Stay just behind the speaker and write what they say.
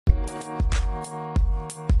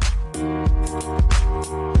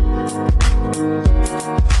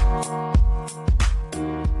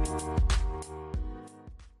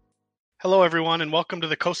Hello, everyone, and welcome to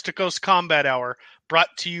the Coast to Coast Combat Hour,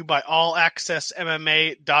 brought to you by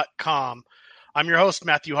AllAccessMMA.com. I'm your host,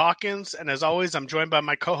 Matthew Hawkins, and as always, I'm joined by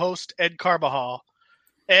my co-host, Ed Carbajal.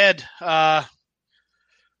 Ed,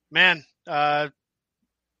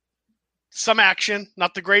 some action,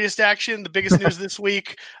 not the greatest action. The biggest news this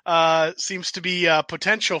week seems to be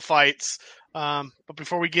potential fights. But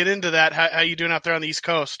before we get into that, how you doing out there on the East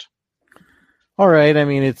Coast? All right. I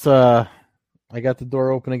mean, it's I got the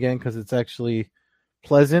door open again because it's actually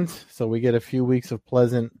pleasant. So we get a few weeks of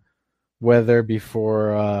pleasant weather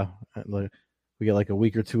before we get like a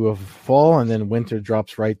week or two of fall, and then winter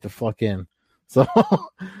drops right the fuck in. So,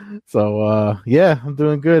 yeah, I'm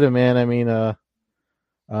doing good, man. I mean,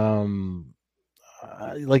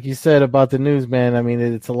 like you said about the news, man, I mean,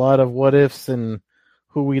 it's a lot of what ifs and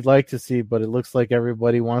who we'd like to see, but it looks like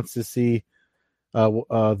everybody wants to see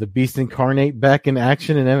the Beast Incarnate back in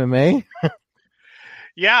action in MMA.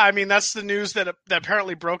 Yeah, I mean, that's the news that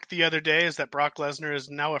apparently broke the other day, is that Brock Lesnar is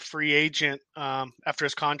now a free agent after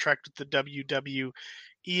his contract with the WWE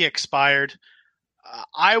expired.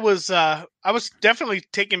 I was definitely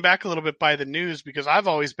taken back a little bit by the news, because I've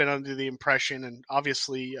always been under the impression, and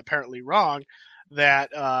obviously apparently wrong, that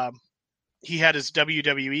he had his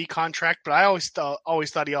WWE contract, but I always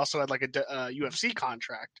thought he also had like a UFC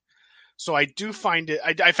contract. So I do find it.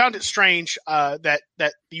 I found it strange that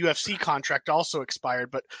the UFC contract also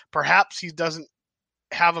expired, but perhaps he doesn't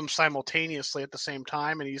have them simultaneously at the same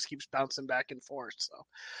time, and he just keeps bouncing back and forth. So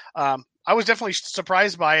I was definitely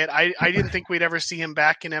surprised by it. I didn't think we'd ever see him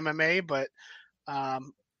back in MMA, but I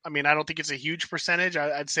mean, I don't think it's a huge percentage.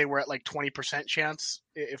 I'd say we're at like 20% chance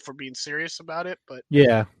if we're being serious about it. But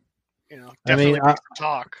yeah, definitely makes some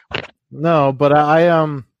talk. No, but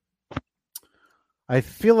I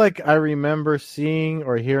feel like I remember seeing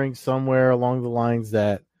or hearing somewhere along the lines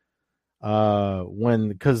that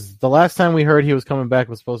because the last time we heard he was coming back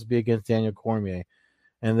was supposed to be against Daniel Cormier.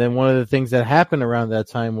 And then one of the things that happened around that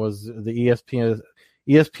time was the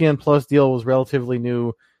ESPN Plus deal was relatively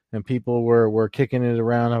new, and people were kicking it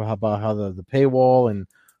around about how the paywall and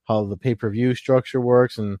how the pay-per-view structure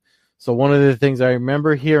works. And so one of the things I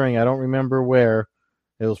remember hearing, I don't remember where,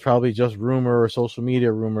 it was probably just rumor or social media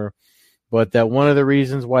rumor, but that one of the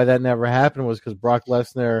reasons why that never happened was because Brock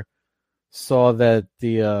Lesnar saw that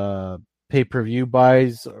the pay-per-view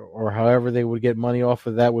buys, or however they would get money off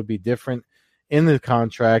of that, would be different in the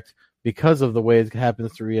contract because of the way it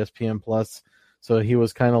happens through ESPN Plus. So he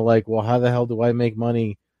was kind of like, well, how the hell do I make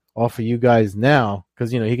money off of you guys now?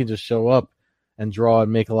 Because, he can just show up and draw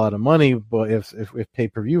and make a lot of money, but if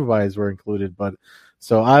pay-per-view buys were included. But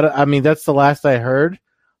so, I mean, that's the last I heard.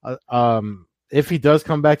 If he does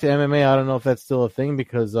come back to MMA, I don't know if that's still a thing,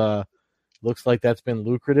 because looks like that's been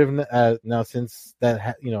lucrative now since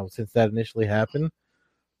that since that initially happened.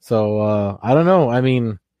 So I don't know. I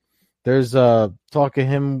mean, there's talk of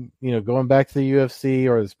him, going back to the UFC,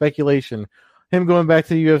 or the speculation him going back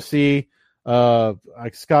to the UFC.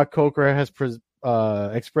 Like Scott Coker has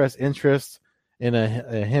expressed interest in a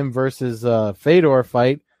him versus Fedor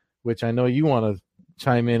fight, which I know you want to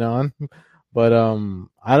chime in on. But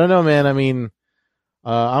I don't know, man. I mean,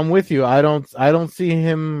 I'm with you. I don't see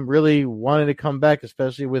him really wanting to come back,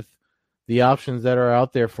 especially with the options that are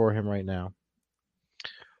out there for him right now.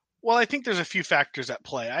 Well, I think there's a few factors at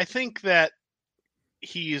play. I think that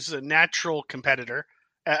he's a natural competitor.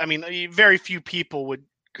 I mean, very few people would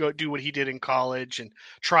go do what he did in college and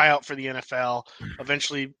try out for the NFL.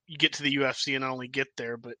 Eventually, you get to the UFC and not only get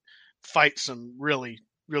there, but fight some really,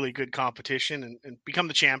 really good competition and become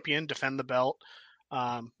the champion, defend the belt.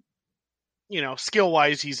 Skill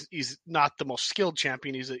wise, he's not the most skilled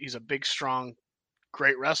champion. He's a big, strong,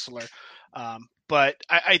 great wrestler. But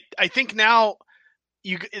I think now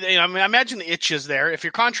I imagine the itch is there. If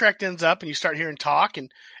your contract ends up and you start hearing talk,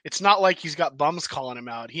 and it's not like he's got bums calling him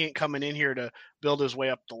out. He ain't coming in here to build his way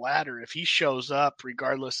up the ladder. If he shows up,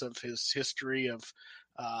 regardless of his history of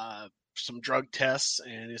some drug tests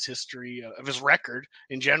and his history of his record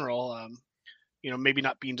in general, maybe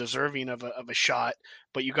not being deserving of a shot,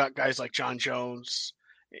 but you got guys like John Jones,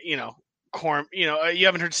 you haven't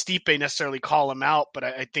heard Stipe necessarily call him out, but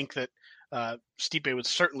I think that Stipe would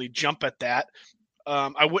certainly jump at that.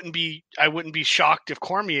 I wouldn't be shocked if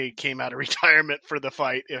Cormier came out of retirement for the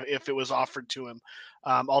fight if it was offered to him.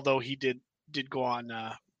 Although he did go on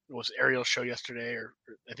was Ariel's show yesterday, or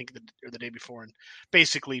I think the day before, and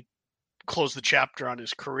basically close the chapter on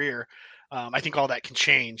his career. I think all that can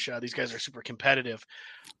change. These guys are super competitive.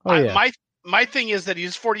 Oh, yeah. My thing is that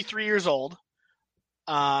he's 43 years old,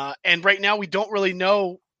 and right now we don't really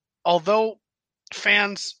know. Although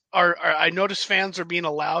fans are I noticed fans are being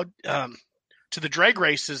allowed to the drag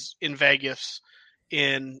races in Vegas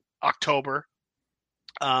in October.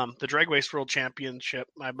 The drag race world championship.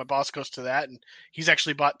 My boss goes to that, and he's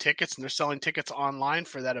actually bought tickets, and they're selling tickets online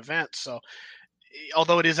for that event. So,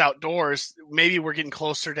 although it is outdoors, maybe we're getting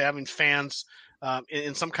closer to having fans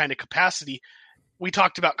in some kind of capacity. We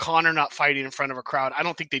talked about Conor not fighting in front of a crowd. I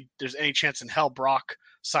don't think there's any chance in hell Brock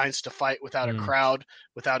signs to fight without a crowd,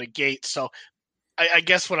 without a gate. So I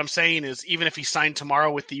guess what I'm saying is, even if he signed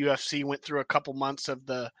tomorrow with the UFC, went through a couple months of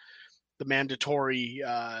the mandatory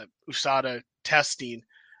USADA testing,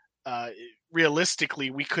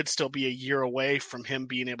 realistically, we could still be a year away from him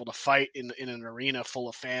being able to fight in an arena full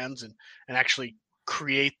of fans and actually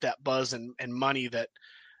create that buzz and money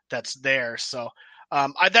that's there. So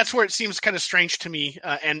that's where it seems kind of strange to me,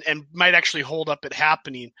 and might actually hold up it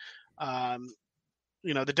happening. The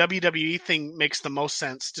WWE thing makes the most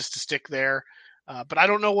sense just to stick there. But I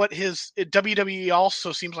don't know what WWE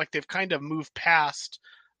also seems like they've kind of moved past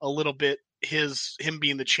a little bit him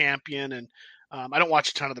being the champion. And I don't watch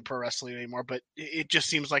a ton of the pro wrestling anymore, but it just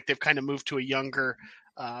seems like they've kind of moved to a younger,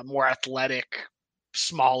 more athletic,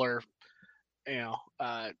 smaller,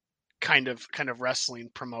 kind of wrestling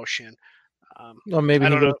promotion. Well, maybe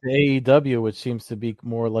he goes to AEW, which seems to be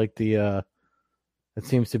more like it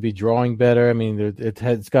seems to be drawing better. I mean,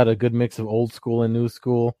 it's got a good mix of old school and new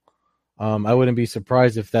school. I wouldn't be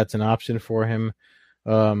surprised if that's an option for him.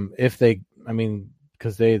 Because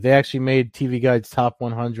they actually made TV Guide's top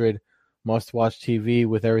 100 must-watch TV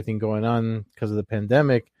with everything going on because of the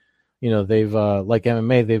pandemic. They've like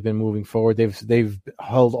MMA, they've been moving forward. They've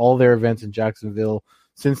held all their events in Jacksonville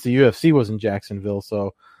since the UFC was in Jacksonville,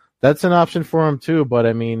 so that's an option for him too. But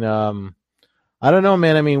I mean, I don't know,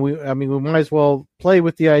 man. We might as well play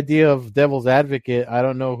with the idea of devil's advocate. I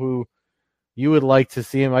don't know who you would like to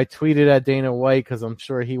see him. I tweeted at Dana White because I'm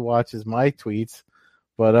sure he watches my tweets,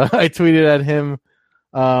 but I tweeted at him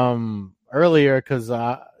earlier because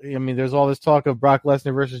there's all this talk of Brock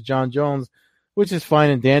Lesnar versus John Jones, which is fine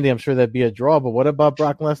and dandy. I'm sure that'd be a draw. But what about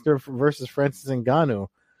Brock Lesnar versus Francis Ngannou?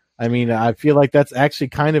 I feel like that's actually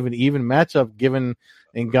kind of an even matchup, given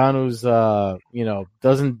Ngannou's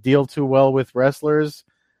doesn't deal too well with wrestlers,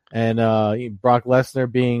 and Brock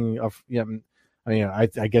Lesnar being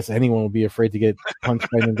I guess anyone would be afraid to get punched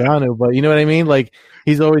by Ngannou, but you know what I mean? Like,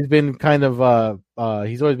 he's always been kind of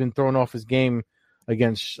he's always been thrown off his game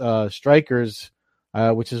against strikers,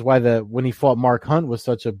 which is why when he fought Mark Hunt was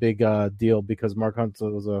such a big deal, because Mark Hunt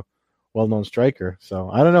was a well-known striker.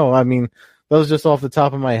 So I don't know. That was just off the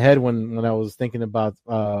top of my head when I was thinking about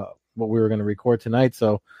what we were going to record tonight.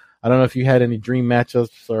 So I don't know if you had any dream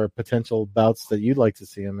matchups or potential bouts that you'd like to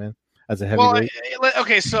see him in as a heavyweight. Well,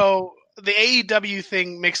 okay, so the AEW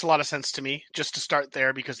thing makes a lot of sense to me, just to start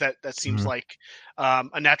there, because that seems like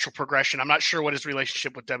a natural progression. I'm not sure what his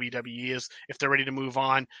relationship with WWE is. If they're ready to move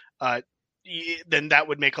on, then that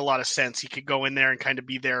would make a lot of sense. He could go in there and kind of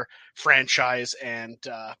be their franchise and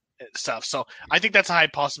stuff. So I think that's a high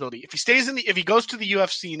possibility. If he goes to the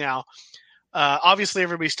UFC now, obviously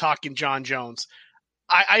everybody's talking John Jones.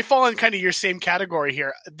 I fall in kind of your same category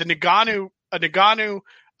here. The Ngannou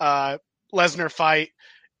Lesnar fight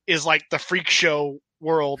is like the freak show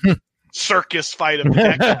world circus fight of the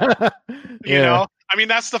decade. You know?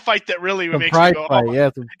 That's the fight that really makes you go, fight. Yeah,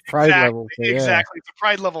 it's a pride level. Exactly. It's a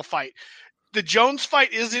pride level fight. The Jones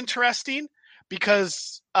fight is interesting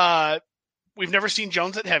because we've never seen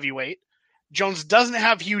Jones at heavyweight. Jones doesn't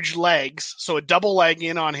have huge legs, so a double leg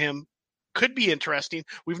in on him could be interesting.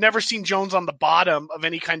 We've never seen Jones on the bottom of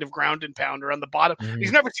any kind of ground and pound, or on the bottom.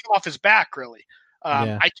 He's never seen him off his back, really.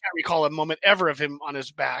 I can't recall a moment ever of him on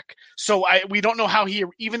his back. So we don't know how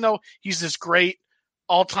even though he's this great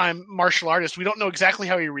all-time martial artist, we don't know exactly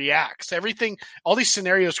how he reacts. All these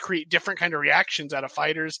scenarios create different kind of reactions out of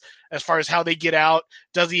fighters as far as how they get out.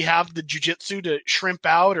 Does he have the jiu-jitsu to shrimp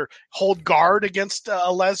out or hold guard against a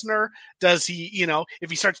Lesnar? Does he, if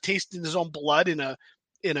he starts tasting his own blood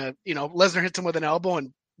Lesnar hits him with an elbow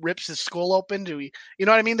and rips his skull open, do we, you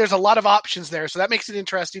know what I mean? There's a lot of options there, so that makes it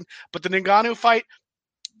interesting. But the Ngannou fight,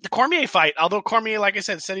 the Cormier fight, although Cormier, like I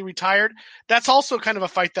said he retired, that's also kind of a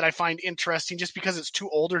fight that I find interesting, just because it's two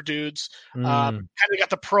older dudes, kind of got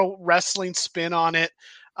the pro wrestling spin on it.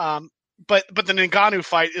 But the Ngannou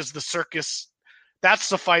fight is the circus. That's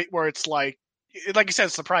the fight where it's like you said,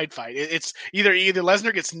 it's the pride fight. It's either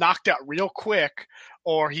Lesnar gets knocked out real quick,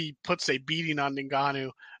 or he puts a beating on Ngannou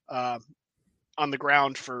on the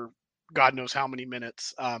ground for God knows how many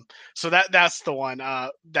minutes. So that's the one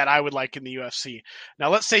that I would like in the UFC. Now,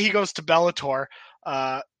 let's say he goes to Bellator.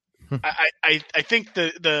 I think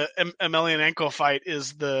the Emelianenko fight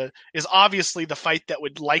is obviously the fight that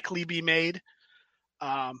would likely be made.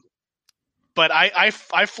 But I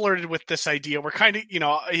flirted with this idea. We're kind of,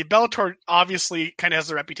 Bellator obviously kind of has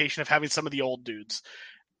the reputation of having some of the old dudes,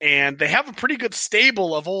 and they have a pretty good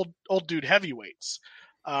stable of old dude heavyweights.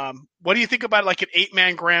 What do you think about like an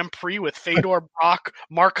 8-man Grand Prix with Fedor, Brock,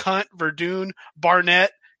 Mark Hunt, Verdun,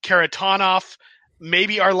 Barnett, Karatanov,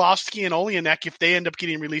 maybe Arlovsky and Olenek if they end up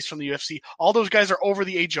getting released from the UFC? All those guys are over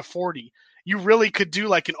the age of 40. You really could do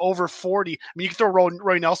like an over 40. I mean, you could throw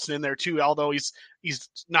Roy Nelson in there too, although he's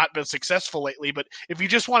not been successful lately. But if you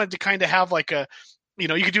just wanted to kind of have like a, you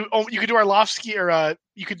could do Arlovsky or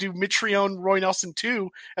you could do Mitrione, Roy Nelson too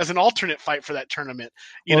as an alternate fight for that tournament.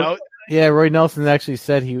 You know. Yeah, Roy Nelson actually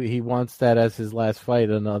said he wants that as his last fight,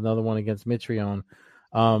 another one against Mitrione.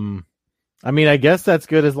 I mean, I guess that's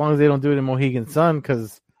good as long as they don't do it in Mohegan Sun,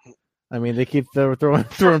 because I mean they keep throwing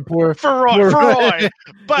poor for Roy.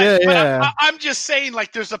 But, yeah. but I'm just saying,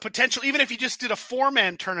 like, there's a potential. Even if you just did a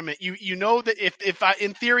 4-man tournament, you know that if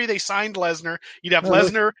in theory they signed Lesnar, you'd have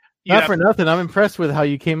Lesnar. Not for nothing. I'm impressed with how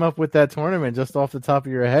you came up with that tournament just off the top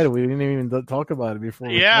of your head. We didn't even talk about it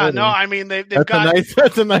before. Yeah, no, I mean they've that's got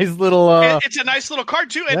that's a nice little. It's a nice little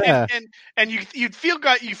card too, and you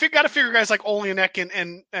got to figure guys like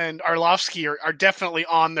Olenek and Arlovsky are definitely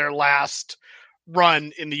on their last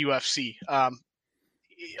run in the UFC.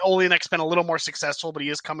 Olenek been a little more successful, but he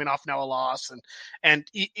is coming off now a loss, and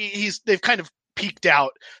they've kind of peaked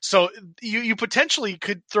out. So you potentially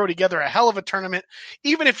could throw together a hell of a tournament,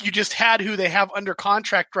 even if you just had who they have under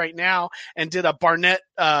contract right now and did a Barnett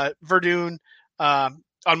Verdun on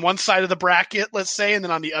one side of the bracket, let's say, and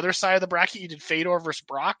then on the other side of the bracket you did Fedor versus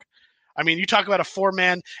Brock. I mean, you talk about a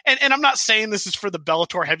 4-man, and I'm not saying this is for the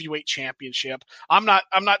Bellator Heavyweight Championship. I'm not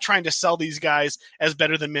trying to sell these guys as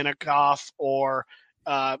better than Minakov or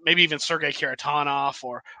maybe even Sergey Karatanov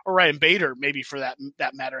or Ryan Bader, maybe for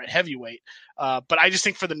that matter at heavyweight. But I just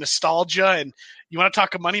think for the nostalgia, and you want to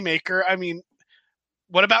talk a moneymaker, I mean,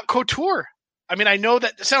 what about Couture? I mean, I know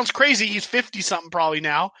that sounds crazy. He's 50-something probably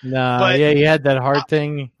now. Nah, but, yeah, he had that heart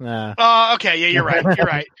thing. Nah. Okay, yeah, you're right.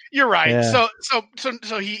 You're right. Yeah.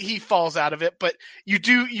 So he falls out of it, but you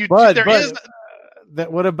do. What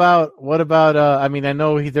about? I mean, I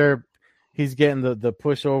know he's getting the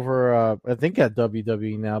push over, I think at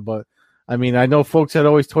WWE now, but I mean, I know folks had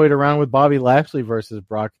always toyed around with Bobby Lashley versus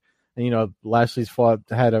Brock, and Lashley's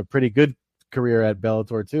had a pretty good career at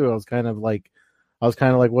Bellator too. I was kind of like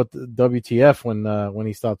what the WTF when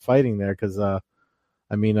he stopped fighting there, because I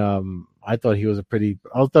thought he was a pretty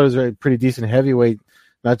decent heavyweight,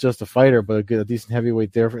 not just a fighter, but a decent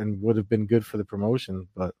heavyweight there, and would have been good for the promotion.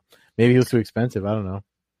 But maybe he was too expensive. I don't know.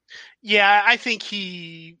 Yeah, I think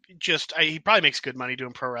he probably makes good money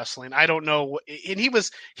doing pro wrestling. I don't know, and he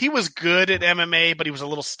was good at MMA, but he was a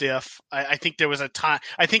little stiff. I think there was a time.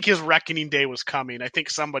 I think his reckoning day was coming. I think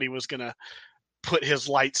somebody was gonna put his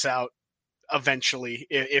lights out eventually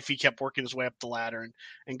if he kept working his way up the ladder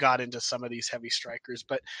and got into some of these heavy strikers.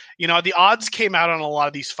 But the odds came out on a lot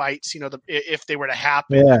of these fights. If they were to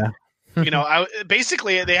happen. Yeah.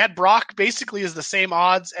 Basically they had Brock basically as the same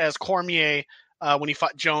odds as Cormier. When he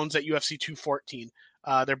fought Jones at UFC 214.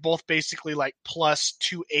 They're both basically like plus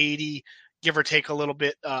 280, give or take a little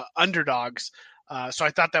bit, underdogs. So I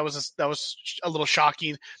thought that was a little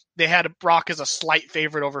shocking. They had Brock as a slight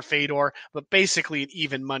favorite over Fedor, but basically an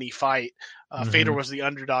even money fight. Fedor was the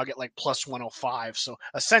underdog at like plus 105. So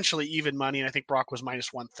essentially even money, and I think Brock was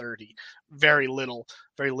minus 130. Very little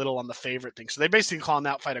on the favorite thing. So they basically calling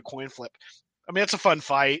that fight a coin flip. I mean, it's a fun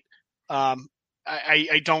fight. I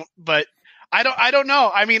don't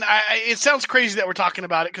know. I mean, it sounds crazy that we're talking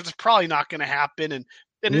about it because it's probably not going to happen, and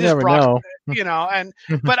it is Brock,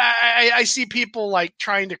 but I see people like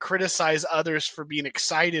trying to criticize others for being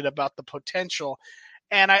excited about the potential,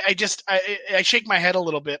 and I shake my head a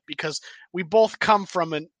little bit because we both come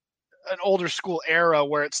from an older school era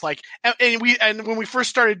where it's like, and when we first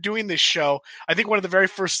started doing this show, I think one of the very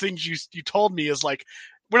first things you told me is like,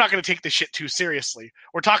 we're not going to take this shit too seriously.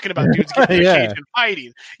 We're talking about dudes getting their cage and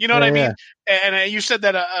fighting. You know what I mean? Yeah. And you said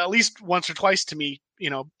that at least once or twice to me,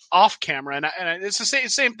 off camera. And it's the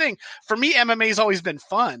same thing. For me, MMA has always been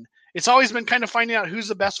fun. It's always been kind of finding out who's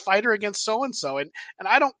the best fighter against so-and-so. And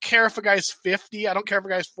I don't care if a guy's 50. I don't care if a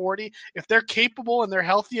guy's 40. If they're capable and they're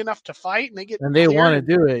healthy enough to fight and they want to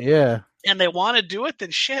do it, yeah. And they want to do it,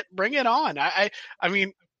 then shit, bring it on. I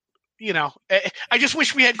mean, I just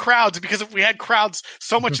wish we had crowds, because if we had crowds,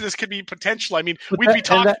 so much of this could be potential. I mean, we'd be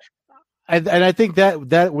talking. And I think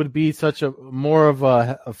that would be such a more of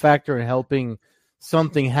a factor in helping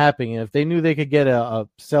something happen. If they knew they could get a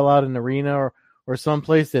sell out an arena or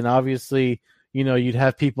someplace, then obviously, you'd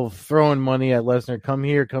have people throwing money at Lesnar. Come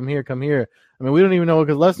here, come here, come here. I mean, we don't even know,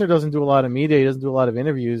 because Lesnar doesn't do a lot of media. He doesn't do a lot of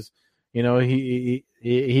interviews. He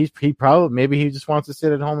probably, maybe he just wants to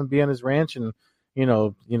sit at home and be on his ranch and,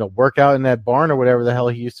 work out in that barn or whatever the hell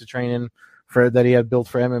he used to train in that he had built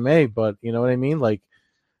for MMA. But you know what I mean? Like,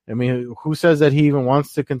 I mean, who says that he even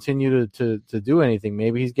wants to continue to do anything?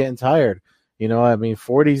 Maybe he's getting tired. I mean,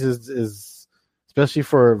 40s is especially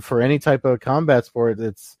for any type of combat sport,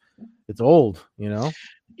 it's old,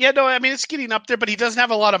 Yeah, no, I mean, it's getting up there, but he doesn't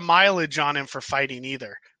have a lot of mileage on him for fighting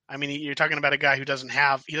either. I mean, you're talking about a guy who doesn't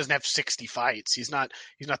have 60 fights. He's not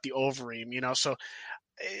the Overeem, so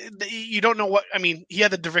you don't know what, I mean, he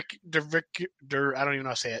had the I don't even know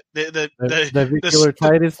how to say it. The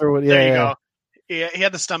diverticulitis or what? Yeah, there you go. Yeah, he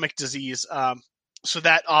had the stomach disease. So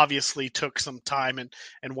that obviously took some time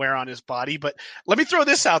and wear on his body. But let me throw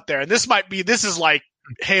this out there, and this is like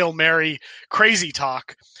Hail Mary crazy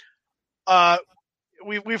talk.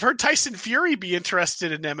 We've heard Tyson Fury be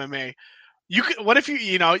interested in MMA. What if is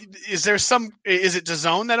it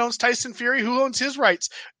DAZN that owns Tyson Fury? Who owns his rights?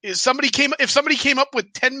 If somebody came up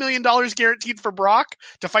with $10 million guaranteed for Brock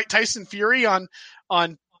to fight Tyson Fury on,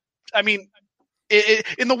 I mean,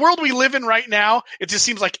 in the world we live in right now, it just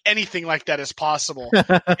seems like anything like that is possible.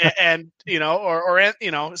 and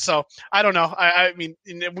so I don't know. I mean,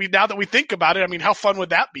 now that we think about it, I mean, how fun would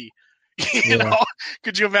that be?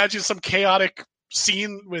 Could you imagine some chaotic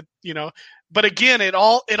scene with, but again, it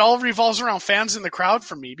all revolves around fans in the crowd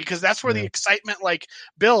for me, because that's where the excitement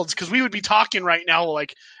builds. Because we would be talking right now,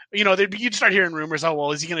 you'd start hearing rumors. Oh,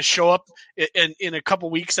 well, is he going to show up in a couple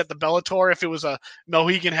weeks at the Bellator? If it was a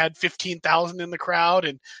Mohegan had 15,000 in the crowd,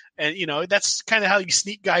 and that's kind of how you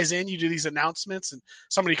sneak guys in. You do these announcements, and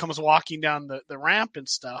somebody comes walking down the ramp and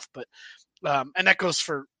stuff. But and that goes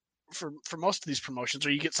for most of these promotions,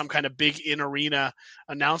 or you get some kind of big in arena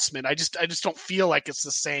announcement. I just don't feel like it's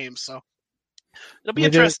the same. So it'll be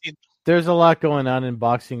interesting. There's a lot going on in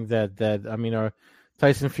boxing that I mean,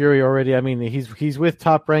 Tyson Fury already. I mean, he's with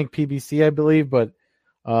Top Rank PBC, I believe, but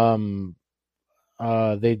DAZN,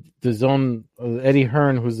 Eddie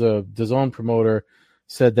Hearn, who's a DAZN promoter,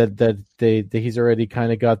 said that he's already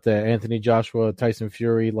kind of got the Anthony Joshua Tyson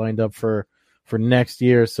Fury lined up for next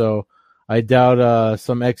year. So I doubt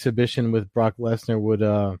some exhibition with Brock Lesnar would.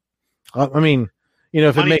 I mean,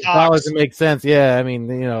 if it makes dollars, it makes sense. Yeah, I mean,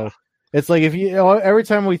 it's like if every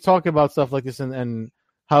time we talk about stuff like this and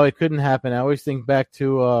how it couldn't happen, I always think back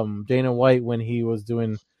to Dana White when he had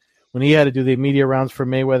to do the media rounds for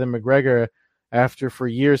Mayweather McGregor after for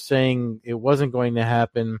years saying it wasn't going to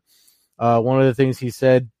happen. One of the things he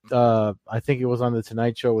said, I think it was on the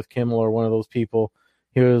Tonight Show with Kimmel or one of those people.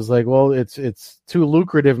 He was like, "Well, it's too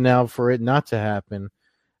lucrative now for it not to happen,"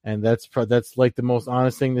 and that's like the most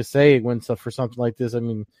honest thing to say for something like this. I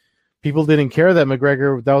mean, people didn't care that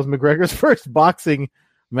was McGregor's first boxing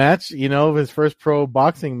match, his first pro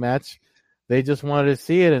boxing match. They just wanted to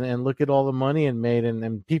see it and look at all the money it made,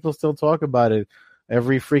 and people still talk about it.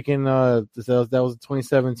 Every freaking that was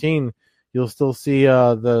 2017. You'll still see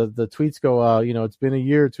the tweets go out. It's been a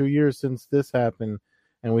year, 2 years since this happened.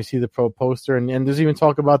 And we see the pro poster, and there's even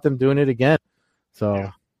talk about them doing it again. So,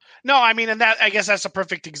 yeah. No, I mean, and I guess that's a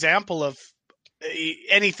perfect example of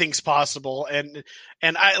anything's possible. And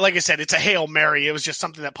I, like I said, it's a Hail Mary. It was just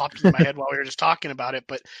something that popped into my head while we were just talking about it.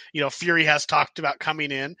 But Fury has talked about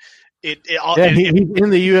coming in. He's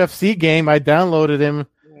in the UFC game. I downloaded him,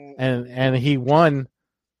 and he won.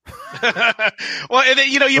 Well, and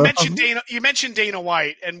you mentioned Dana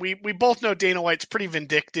White, and we both know Dana White's pretty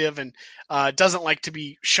vindictive and doesn't like to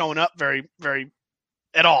be shown up very, very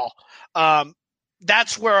at all.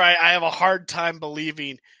 That's where I have a hard time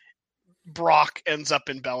believing Brock ends up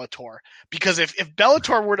in Bellator, because if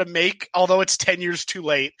Bellator were to make, although it's 10 years too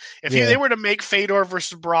late, they were to make Fedor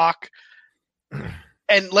versus Brock,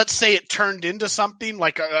 and let's say it turned into something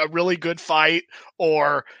like a really good fight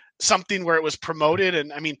or something where it was promoted,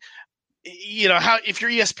 and I mean, how if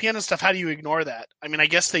you're ESPN and stuff, how do you ignore that? I mean, I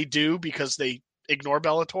guess they do because they ignore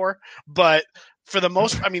Bellator, but for the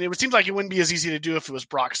most, I mean, it seems like it wouldn't be as easy to do if it was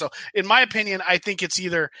Brock. So, in my opinion, I think it's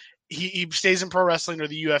either he stays in pro wrestling or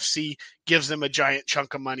the UFC gives him a giant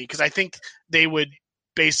chunk of money, because I think they would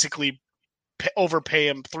basically overpay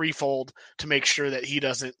him threefold to make sure that he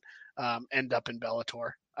doesn't end up in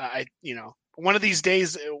Bellator. One of these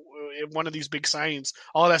days, one of these big signings,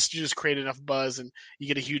 all it has to do is create enough buzz, and you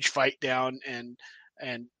get a huge fight down, and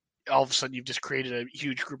all of a sudden you've just created a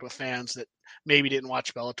huge group of fans that maybe didn't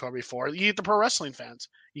watch Bellator before. You get the pro wrestling fans.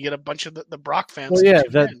 You get a bunch of the Brock fans. Well, yeah,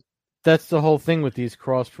 that's the whole thing with these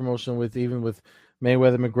cross promotion with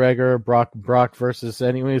Mayweather McGregor, Brock versus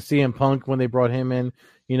anyone. CM Punk when they brought him in.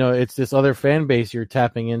 It's this other fan base you're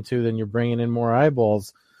tapping into. Then you're bringing in more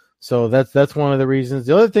eyeballs. So that's one of the reasons.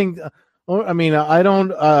 The other thing, I mean, I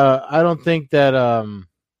don't think that.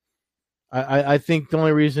 I think the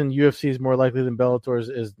only reason UFC is more likely than Bellator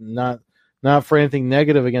is not for anything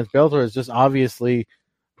negative against Bellator. It's just obviously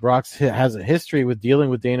Brock has a history with dealing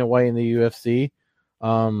with Dana White in the UFC.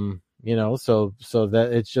 So that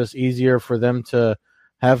it's just easier for them to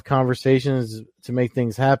have conversations to make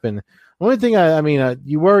things happen. The only thing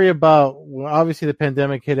you worry about, well, obviously the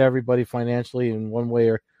pandemic hit everybody financially in one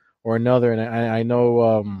way or another. And I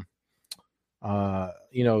know,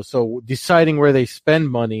 so deciding where they spend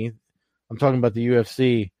money, I'm talking about the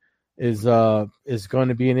UFC, is going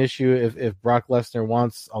to be an issue if Brock Lesnar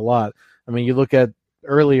wants a lot. I mean, you look at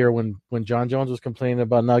earlier when John Jones was complaining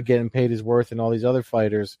about not getting paid his worth and all these other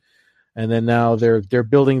fighters, and then now they're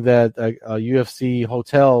building that a UFC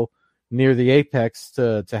hotel near the Apex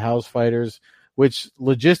to house fighters, which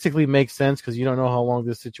logistically makes sense because you don't know how long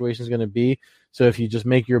this situation is going to be. So if you just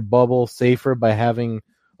make your bubble safer by having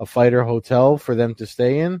a fighter hotel for them to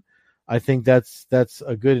stay in, I think that's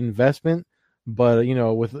a good investment. But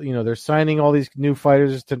they're signing all these new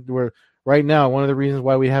fighters to where right now one of the reasons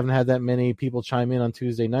why we haven't had that many people chime in on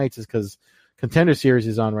Tuesday nights is because Contender Series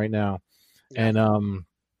is on right now, and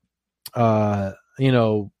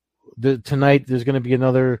tonight there's going to be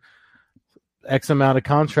another X amount of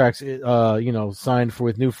contracts signed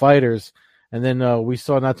with new fighters. And then we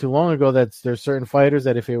saw not too long ago that there's certain fighters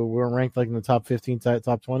that if they weren't ranked like in the top 15,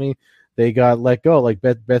 top 20, they got let go. Like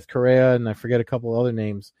Beth Correa and I forget a couple other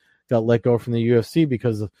names got let go from the UFC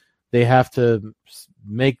because they have to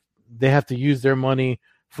use their money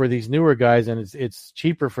for these newer guys, and it's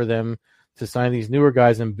cheaper for them to sign these newer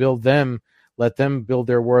guys and let them build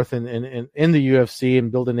their worth in the UFC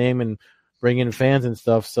and build a name and bring in fans and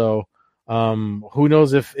stuff. So who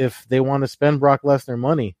knows if they want to spend Brock Lesnar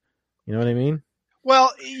money. You know what I mean?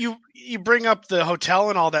 Well, you bring up the hotel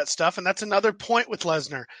and all that stuff, and that's another point with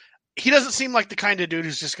Lesnar. He doesn't seem like the kind of dude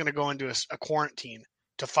who's just going to go into a quarantine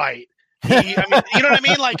to fight. You know what I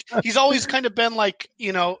mean? Like he's always kind of been like,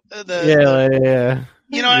 and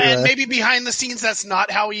maybe behind the scenes that's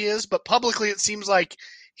not how he is, but publicly it seems like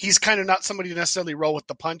he's kind of not somebody to necessarily roll with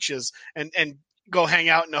the punches and go hang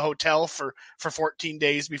out in a hotel for 14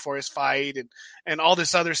 days before his fight and all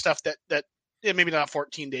this other stuff that maybe not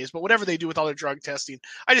 14 days, but whatever they do with all their drug testing.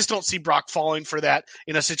 I just don't see Brock falling for that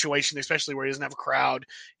in a situation, especially where he doesn't have a crowd.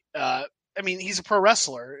 He's a pro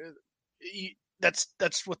wrestler. That's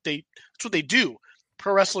what they do.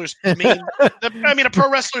 Pro wrestlers main a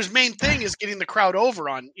pro wrestler's main thing is getting the crowd over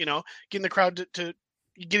on, getting the crowd to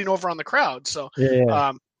getting over on the crowd. So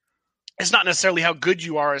it's not necessarily how good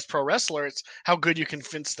you are as pro wrestler, it's how good you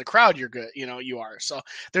convince the crowd you're good, you are. So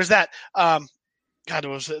there's that. God,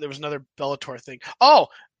 there was another Bellator thing. Oh,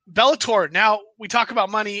 Bellator. Now we talk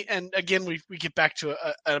about money, and again we get back to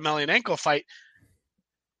a Emelianenko fight.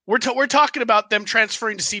 We're talking about them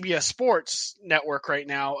transferring to CBS Sports Network right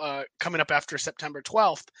now, coming up after September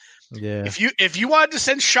 12th. Yeah. If you wanted to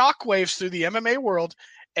send shockwaves through the MMA world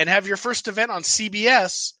and have your first event on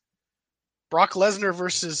CBS, Brock Lesnar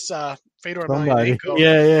versus Fedor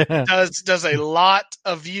Emelianenko does a lot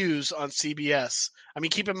of views on CBS. I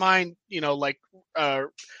mean, keep in mind,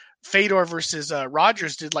 Fedor versus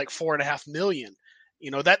Rogers did like 4.5 million.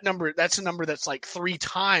 That's a number that's like 4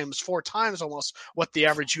 times almost what the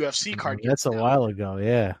average UFC card gets. That's a while ago,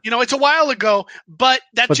 yeah. It's a while ago, but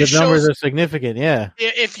just the numbers shows are significant, yeah.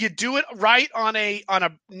 If you do it right on a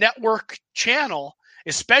network channel,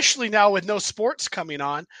 especially now with no sports coming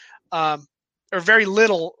on, or very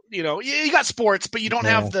little, you got sports, but you don't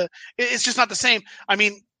have it's just not the same. I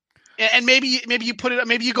mean, and maybe you put it,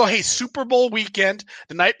 maybe you go, hey, Super Bowl weekend,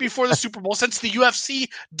 the night before the Super Bowl, since the UFC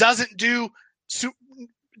doesn't do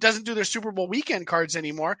their Super Bowl weekend cards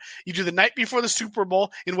anymore. You do the night before the Super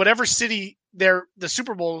Bowl in whatever city the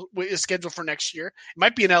Super Bowl is scheduled for next year. It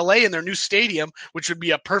might be in LA in their new stadium, which would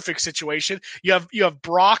be a perfect situation. You have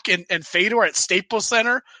Brock and Fedor at Staples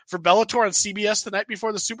Center for Bellator on CBS the night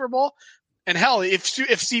before the Super Bowl. And hell, if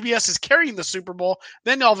CBS is carrying the Super Bowl,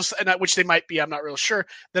 then all of a sudden, which they might be, I'm not real sure,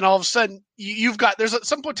 then all of a sudden there's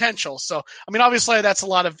some potential. So, I mean, obviously that's a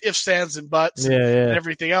lot of ifs, ands, and buts and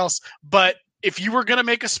everything else. But if you were going to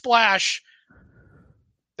make a splash,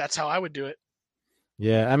 that's how I would do it.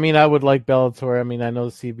 Yeah, I mean, I would like Bellator. I mean, I know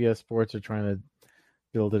CBS Sports are trying to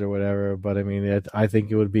build it or whatever, but I mean, I think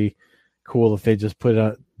it would be cool if they just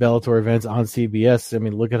put Bellator events on CBS. I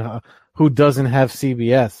mean, look at who doesn't have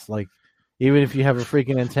CBS. Like, even if you have a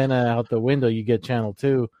freaking antenna out the window, you get Channel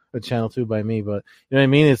 2 by me. But you know what I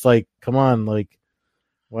mean? It's like, come on, like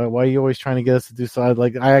Why are you always trying to get us to do so?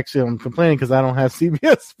 I'm complaining because I don't have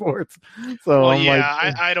CBS Sports. So well,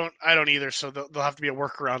 I'm I don't either. So there'll have to be a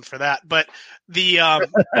workaround for that. But the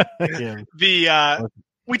yeah.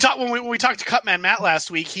 we talked when we talked to Cutman Matt last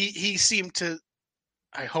week. He seemed to.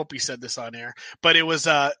 I hope he said this on air, but it was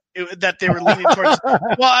that they were leaning towards.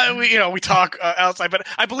 Well, we talk outside, but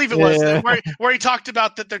I believe it was where he talked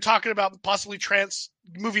about that they're talking about possibly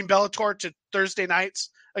moving Bellator to Thursday nights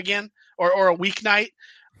again or a weeknight.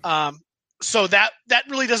 So that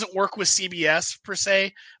really doesn't work with CBS per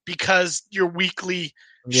se because your weekly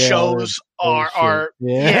shows are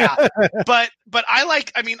but I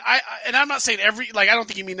like. I mean, and I'm not saying I don't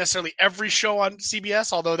think you mean necessarily every show on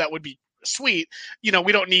CBS, although that would be sweet. We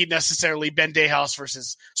don't need necessarily Ben Dayhouse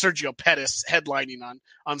versus Sergio Pettis headlining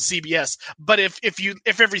on CBS. But if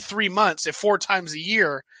every 3 months, if 4 times a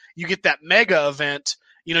year, you get that mega event,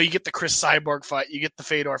 you get the Chris Cyborg fight, you get the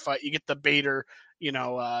Fedor fight, you get the Bader,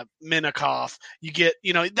 Minakov, you get,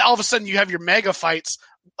 all of a sudden you have your mega fights,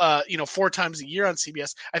 4 times a year on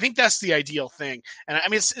CBS. I think that's the ideal thing. And I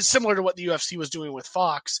mean, it's similar to what the UFC was doing with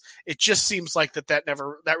Fox. It just seems like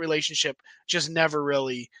that relationship just never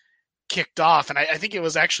really kicked off, and I think it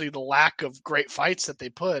was actually the lack of great fights that they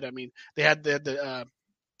put. I mean, they had the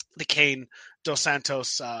Cain Dos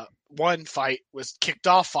Santos one fight was kicked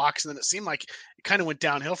off Fox, and then it seemed like it kind of went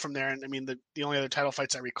downhill from there. And I mean, the only other title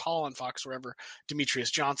fights I recall on Fox were ever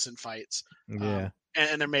Demetrius Johnson fights. Yeah.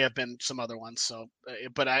 And there may have been some other ones. So,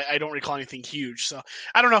 but I don't recall anything huge. So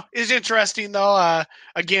I don't know. It's interesting though.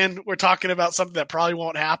 Again, we're talking about something that probably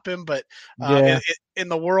won't happen, but in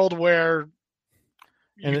the world where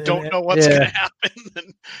you don't know what's going to happen,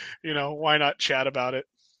 then, why not chat about it?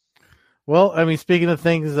 Well, I mean, speaking of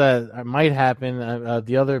things that might happen,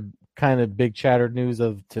 the other kind of big chatter news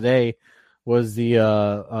of today was the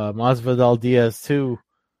Masvidal Diaz 2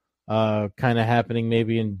 kind of happening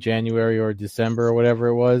maybe in January or December or whatever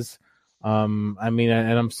it was. I mean,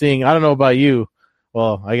 and I'm seeing, I don't know about you.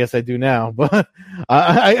 Well, I guess I do now, but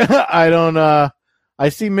I don't, I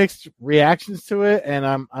see mixed reactions to it.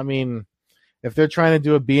 And I mean, if they're trying to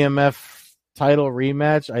do a BMF title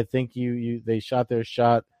rematch, I think they shot their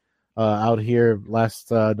shot out here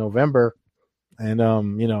last November, and I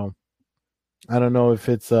don't know if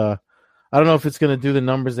it's going to do the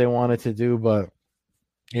numbers they want it to do, but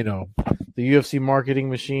the UFC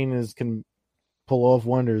marketing machine can pull off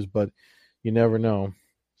wonders, but you never know.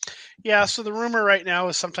 Yeah. So the rumor right now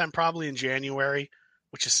is sometime probably in January,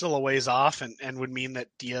 which is still a ways off, and would mean that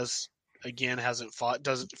Diaz again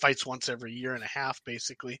fights once every year and a half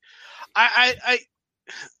basically.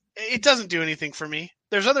 It doesn't do anything for me.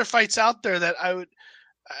 There's other fights out there that I would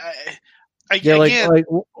like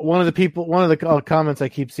one of the comments I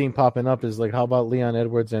keep seeing popping up is like, how about Leon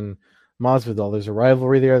Edwards and Masvidal? There's a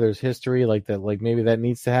rivalry there, there's history like that, like maybe that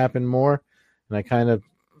needs to happen more, and I kind of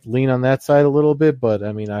lean on that side a little bit. But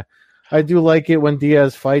I mean, I do like it when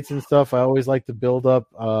Diaz fights and stuff. I always like the build up.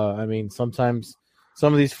 I mean, sometimes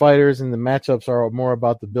some of these fighters and the matchups are more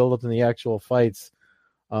about the build-up than the actual fights.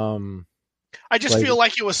 I just feel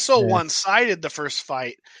like it was so one-sided the first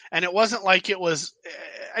fight, and it wasn't like it was.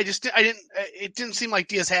 It didn't seem like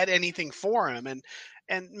Diaz had anything for him,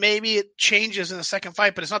 and maybe it changes in the second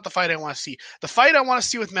fight, but it's not the fight I want to see. The fight I want to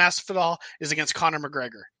see with Masvidal is against Conor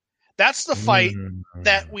McGregor. That's the fight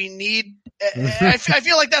that we need. I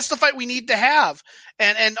feel like that's the fight we need to have.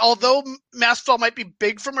 And although Masvidal might be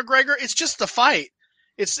big for McGregor, it's just the fight.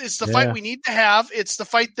 It's the fight we need to have. It's the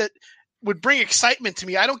fight that would bring excitement to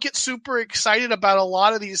me. I don't get super excited about a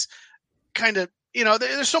lot of these kind of,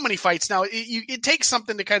 there's so many fights now. It takes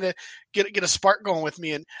something to kind of get a spark going with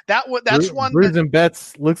me. And that's one. Bruce and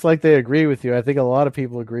Betts looks like they agree with you. I think a lot of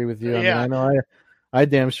people agree with you. I mean, I know I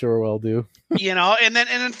damn sure well do. And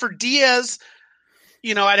then for Diaz,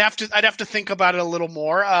 I'd have to think about it a little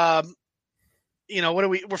more.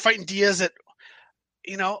 We're fighting Diaz at,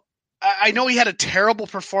 I know he had a terrible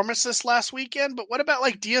performance this last weekend, but what about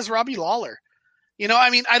like Diaz, Robbie Lawler? I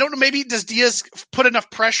mean, I don't know. Maybe does Diaz put enough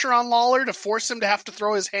pressure on Lawler to force him to have to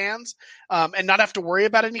throw his hands and not have to worry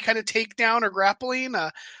about any kind of takedown or grappling?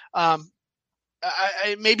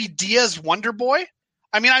 Maybe Diaz Wonder Boy.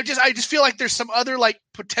 I mean, I just feel like there's some other like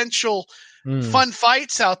potential fun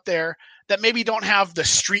fights out there that maybe don't have the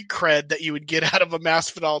street cred that you would get out of a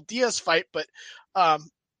Masvidal Diaz fight, but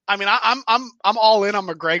I mean, I'm all in on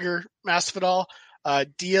McGregor, Masvidal,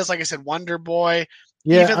 Diaz. Like I said, Wonder Boy.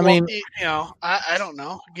 Yeah, I mean, I don't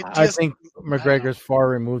know. I think McGregor's far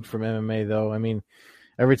removed from MMA, though. I mean,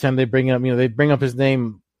 every time they bring up, they bring up his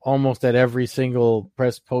name almost at every single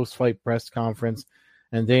post-fight press conference,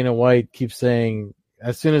 and Dana White keeps saying,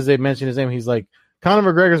 as soon as they mention his name, he's like,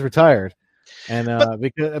 Conor McGregor's retired. and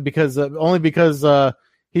But because only because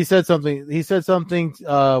he said something. He said something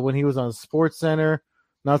when he was on Sports Center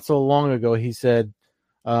not so long ago. He said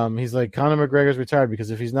he's like, Conor McGregor's retired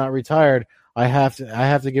because if he's not retired, I have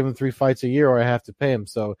to give him 3 fights a year or I have to pay him.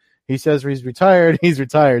 So he says he's retired. He's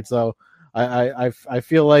retired. So I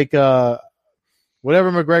feel like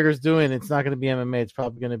whatever McGregor's doing, it's not going to be MMA. It's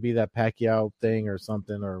probably going to be that Pacquiao thing or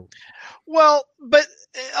something. Or well, but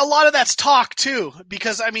a lot of that's talk too,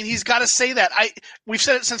 because I mean he's got to say that. We've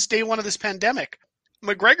said it since day one of this pandemic.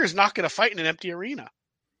 McGregor's not going to fight in an empty arena.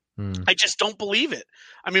 I just don't believe it.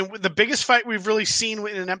 I mean, the biggest fight we've really seen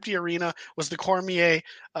in an empty arena was the Cormier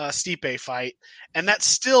Stipe fight, and that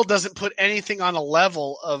still doesn't put anything on a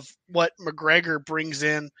level of what McGregor brings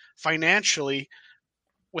in financially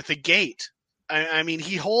with a gate. I mean,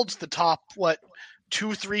 he holds the top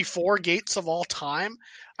 2, 3, 4 gates of all time.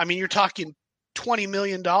 I mean, you're talking $20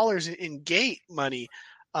 million in gate money.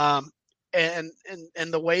 And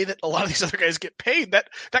the way that a lot of these other guys get paid, that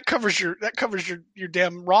covers your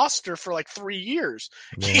damn roster for like 3 years.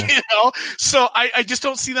 Yeah. You know? So I just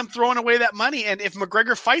don't see them throwing away that money. And if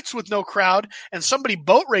McGregor fights with no crowd and somebody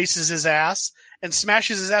boat races his ass and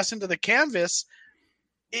smashes his ass into the canvas,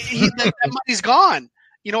 that money's gone.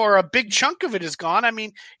 You know, or a big chunk of it is gone. I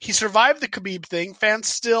mean, he survived the Khabib thing. Fans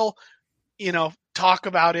still, you know, talk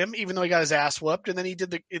about him, even though he got his ass whooped. And then he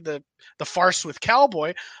did the farce with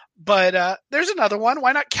Cowboy. But there's another one.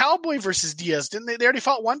 Why not Cowboy versus Diaz? Didn't they already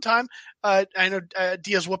fought one time? I know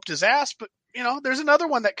Diaz whooped his ass, but you know, there's another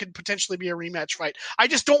one that could potentially be a rematch fight. I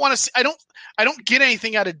just don't want to see. I don't get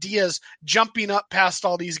anything out of Diaz jumping up past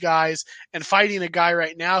all these guys and fighting a guy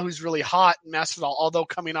right now who's really hot in Masvidal, although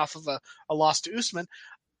coming off of a loss to Usman.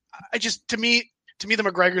 To me, the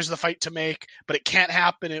McGregor's the fight to make, but it can't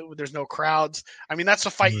happen. There's no crowds. I mean, that's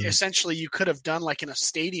a fight essentially you could have done like in a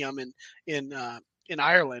stadium in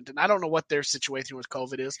Ireland, and I don't know what their situation with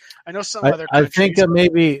COVID is. I know some other countries. I think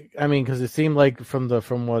maybe, I mean, because it seemed like from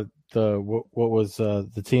what was the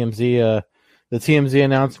TMZ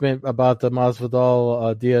announcement about the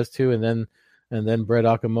Masvidal Diaz 2, and then Brett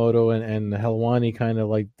Okamoto and Helwani kind of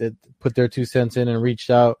like put their 2 cents in and reached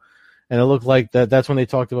out. And it looked like that's when they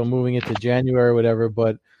talked about moving it to January or whatever.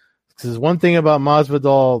 But because one thing about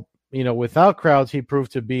Masvidal, you know, without crowds, he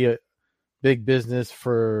proved to be a big business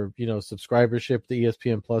for, you know, subscribership, the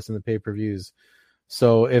ESPN Plus and the pay-per-views.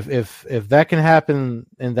 So if that can happen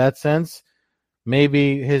in that sense,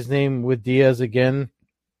 maybe his name with Diaz again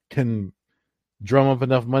can drum up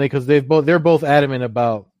enough money, because they're both adamant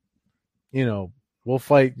about, you know, we'll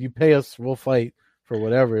fight. You pay us, we'll fight for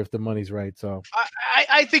whatever if the money's right. So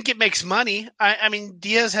I think it makes money. I mean,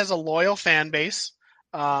 Diaz has a loyal fan base.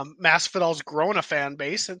 Masvidal's grown a fan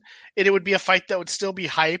base, and it would be a fight that would still be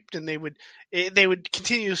hyped, and they would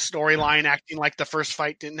continue the storyline acting like the first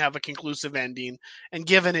fight didn't have a conclusive ending, and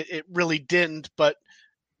given it really didn't. But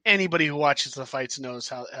anybody who watches the fights knows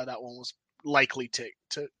how that one was likely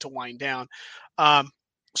to wind down.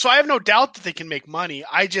 So I have no doubt that they can make money.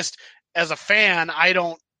 I just, as a fan,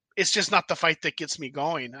 it's just not the fight that gets me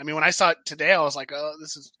going. I mean, when I saw it today, I was like, oh,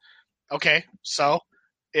 this is okay. So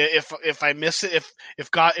if I miss it, if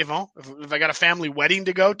I got a family wedding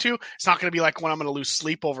to go to, it's not going to be like when I'm going to lose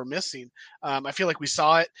sleep over missing. I feel like we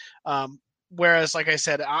saw it. Whereas, like I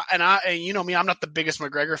said, and you know me, I'm not the biggest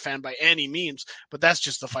McGregor fan by any means, but that's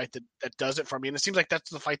just the fight that does it for me. And it seems like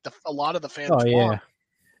that's the fight that a lot of the fans want.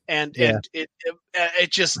 And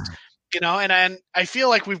it just, you know, and I feel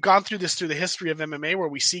like we've gone through this through the history of MMA, where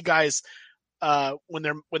we see guys when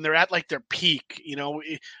they're at like their peak. You know,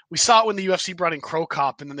 we saw it when the UFC brought in Cro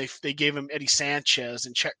Cop, and then they gave him Eddie Sanchez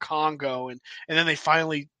and Chet Congo, and then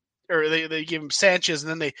they gave him Sanchez,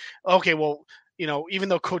 and then well, you know, even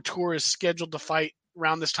though Couture is scheduled to fight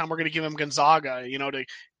around this time, we're going to give him Gonzaga, you know,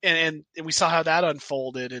 and we saw how that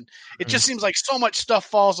unfolded, and it just seems like so much stuff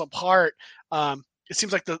falls apart. It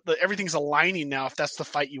seems like the everything's aligning now. If that's the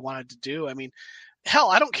fight you wanted to do, I mean, hell,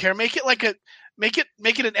 I don't care. Make it make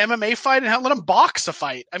it an MMA fight, and let them box a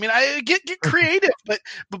fight. I mean, I get creative, but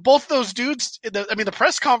both those dudes. The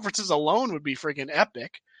press conferences alone would be freaking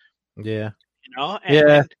epic. Yeah, you know.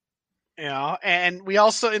 Yeah. You know, and we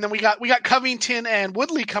got Covington and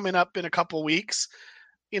Woodley coming up in a couple weeks.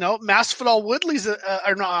 You know, Masvidal Woodley's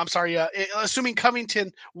assuming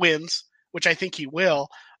Covington wins, which I think he will.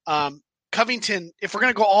 Covington, if we're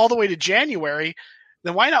going to go all the way to January,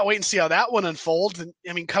 then why not wait and see how that one unfolds? And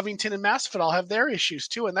I mean, Covington and Masvidal have their issues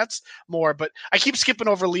too, and that's more. But I keep skipping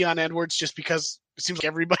over Leon Edwards just because it seems like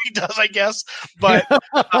everybody does, I guess. But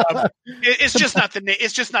it's just not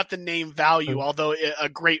the name value. Although a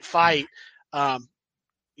great fight,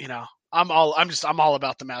 you know, I'm all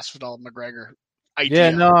about the Masvidal McGregor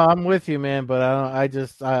idea. Yeah, no, I'm with you, man. But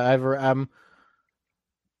I'm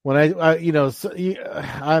when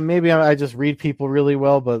maybe I just read people really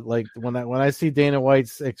well, but like when I see Dana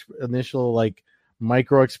White's initial like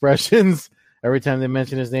micro expressions every time they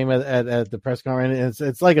mention his name at the press conference,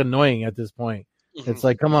 it's like annoying at this point. Mm-hmm. It's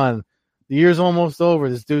like, come on, the year's almost over.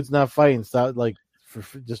 This dude's not fighting. Stop, like,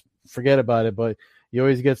 just forget about it. But you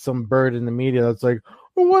always get some bird in the media that's like,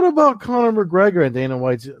 well, what about Conor McGregor? And Dana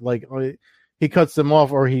White's like, he cuts them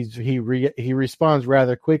off, or he responds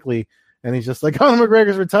rather quickly, and he's just like, Conor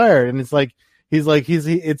McGregor's retired, and it's like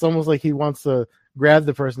it's almost like he wants to grab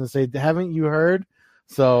the person and say, haven't you heard?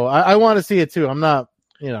 So I want to see it too. I'm not,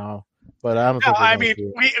 but I don't. No, I mean,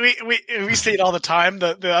 we see it all the time.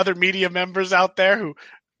 The other media members out there who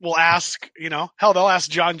will ask, hell, they'll ask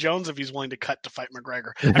John Jones if he's willing to cut to fight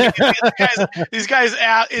McGregor. I mean, these guys,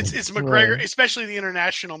 it's McGregor, right. Especially the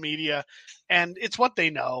international media, and it's what they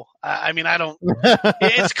know. I mean, I don't.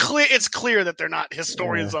 It's clear that they're not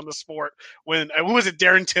historians on the sport. When who was it?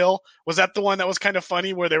 Darren Till, was that the one that was kind of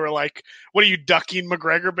funny, where they were like, "What are you ducking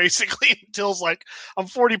McGregor?" Basically, Till's like, "I'm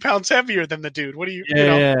 40 pounds heavier than the dude. What do you?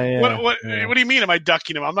 What do you mean? Am I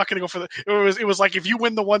ducking him? I'm not going to go for the." It was like, if you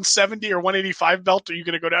win the 170 or 185 belt, are you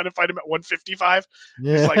going to go down and fight him at 155?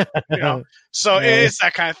 Yeah. It's like, so it's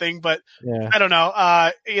that kind of thing. But I don't know.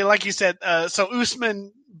 Like you said, so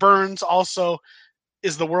Usman Burns also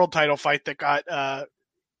is the world title fight that got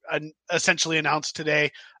essentially announced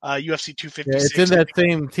today. UFC 256. Yeah, it's in that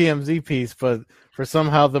same TMZ piece, but for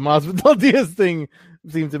somehow the Masvidal Diaz thing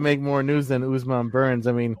seemed to make more news than Usman Burns.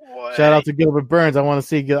 I mean, shout out to Gilbert Burns. I want to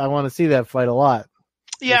see that fight a lot.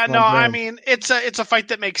 Yeah, no, I mean, it's a fight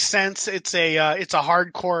that makes sense. It's a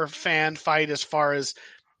hardcore fan fight as far as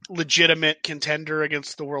legitimate contender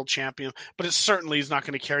against the world champion, but it certainly is not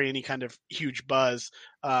going to carry any kind of huge buzz.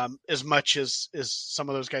 As much as some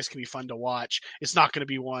of those guys can be fun to watch, it's not going to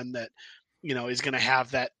be one that is going to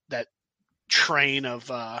have that train of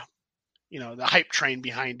the hype train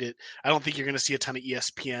behind it. I don't think you're going to see a ton of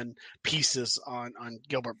ESPN pieces on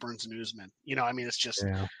Gilbert Burns and Usman. I mean, it's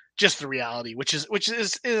just the reality, which is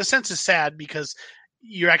in a sense is sad, because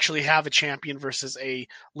you actually have a champion versus a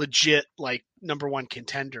legit like number one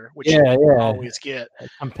contender, which you always get. A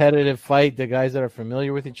competitive fight. The guys that are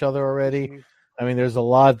familiar with each other already. Mm-hmm. I mean, there's a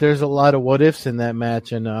lot of what ifs in that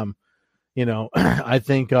match, and I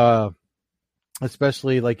think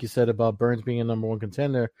especially like you said about Burns being a number one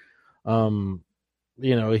contender,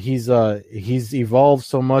 he's evolved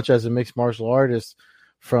so much as a mixed martial artist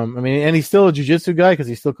and he's still a jiu-jitsu guy because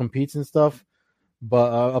he still competes and stuff.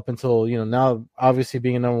 But up until, now, obviously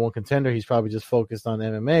being a number one contender, he's probably just focused on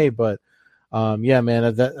MMA. But, man,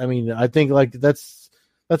 I think like that's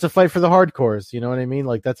a fight for the hardcores. You know what I mean?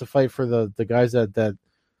 Like, that's a fight for the guys that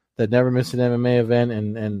never miss an MMA event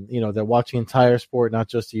and they're watching entire sport, not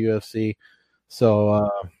just the UFC. So,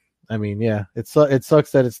 it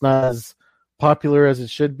sucks that it's not as popular as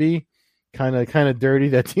it should be. Kind of dirty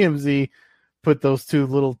that TMZ put those two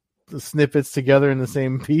little snippets together in the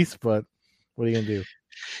same piece, but what are you gonna do?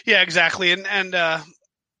 Yeah, exactly. And the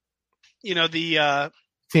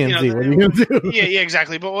TMZ. What are you gonna do? Yeah,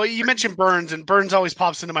 exactly. But you mentioned Burns, and Burns always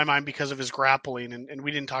pops into my mind because of his grappling, and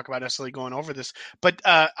we didn't talk about necessarily going over this, but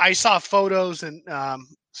I saw photos and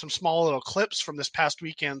some small little clips from this past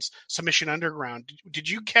weekend's Submission Underground. Did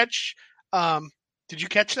you catch that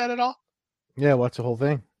at all? Yeah, watch the whole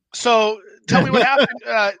thing. So tell me what happened.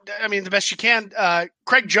 The best you can.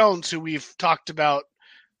 Craig Jones, who we've talked about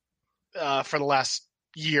for the last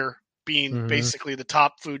year, being basically the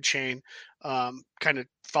top food chain, kind of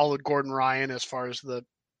followed Gordon Ryan as far as the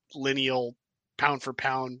lineal pound for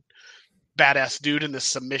pound badass dude in the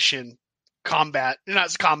submission combat,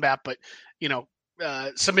 not combat, but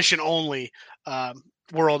submission only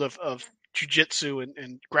world of jiu-jitsu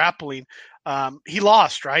and grappling. He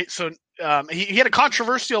lost, right? So he had a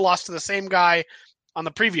controversial loss to the same guy on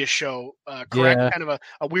the previous show, correct? Yeah. Kind of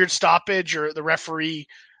a weird stoppage, or the referee.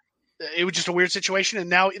 It was just a weird situation,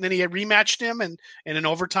 and then he had rematched him, and in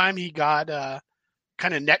overtime he got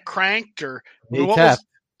kind of neck cranked, or he tapped.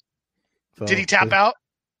 Did he tap out?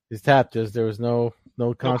 He's tapped. There was no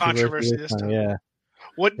controversy this time. Yeah.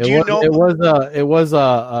 What do you know? He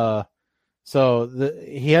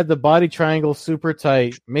had the body triangle super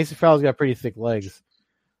tight. Mason Fowler's got pretty thick legs.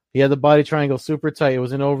 He had the body triangle super tight. It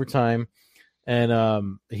was in overtime,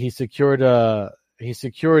 and he secured the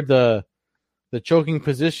choking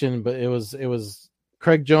position, but it was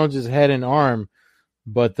Craig Jones's head and arm,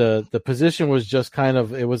 but the position was just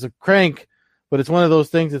it was a crank, but it's one of those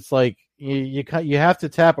things. It's like you have to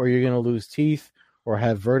tap, or you're going to lose teeth or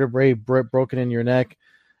have vertebrae broken in your neck.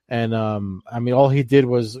 And I mean, all he did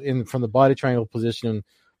was from the body triangle position,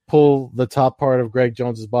 pull the top part of Greg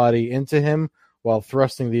Jones's body into him while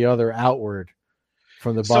thrusting the other outward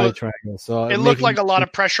from the body triangle. So it looked like a lot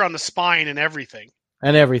of pressure on the spine and everything.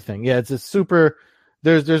 Yeah, it's a super.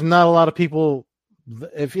 There's not a lot of people.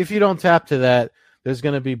 If you don't tap to that, there's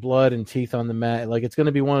going to be blood and teeth on the mat. Like, it's going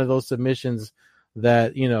to be one of those submissions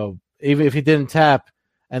that, you know, even if he didn't tap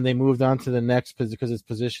and they moved on to the next because it's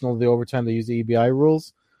positional, the overtime they use the EBI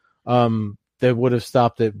rules, they would have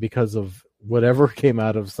stopped it because of whatever came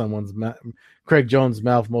out of someone's Craig Jones'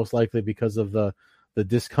 mouth, most likely because of the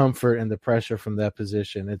discomfort and the pressure from that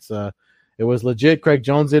position. It was legit. Craig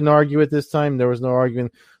Jones didn't argue it this time. There was no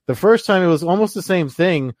arguing. The first time it was almost the same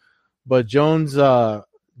thing, but Jones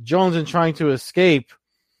in trying to escape,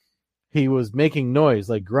 he was making noise,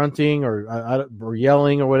 like grunting or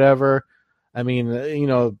yelling or whatever. I mean, you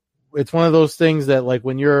know, it's one of those things that, like,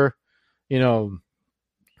 when you're, you know,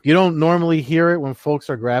 you don't normally hear it when folks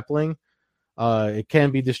are grappling. It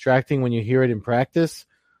can be distracting when you hear it in practice.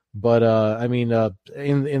 But I mean,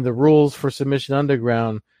 in the rules for Submission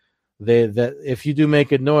Underground, that if you do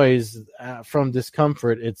make a noise from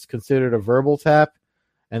discomfort, it's considered a verbal tap,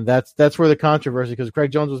 and that's where the controversy. Because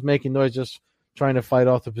Craig Jones was making noise just trying to fight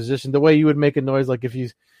off the position, the way you would make a noise, like if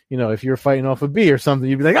you're fighting off a bee or something,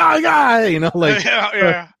 you'd be like, oh god, you know, like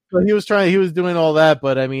yeah. So he was doing all that,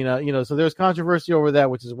 but I mean, you know, so there's controversy over that,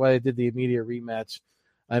 which is why they did the immediate rematch.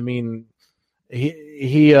 I mean,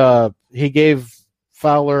 he gave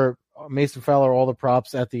Mason Fowler all the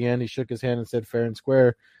props at the end. He shook his hand and said, "Fair and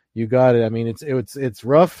square, you got it." I mean, it's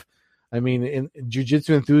rough. I mean,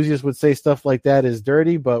 jiu-jitsu enthusiasts would say stuff like that is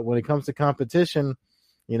dirty, but when it comes to competition,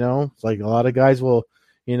 you know, like a lot of guys will,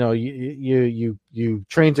 you know, you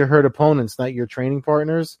train to hurt opponents, not your training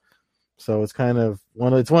partners. So it's kind of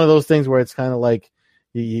one of those things where it's kind of like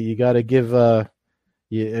you got to give.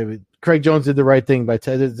 Craig Jones did the right thing by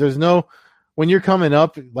there's no, when you're coming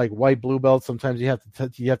up like white blue belt, sometimes you have to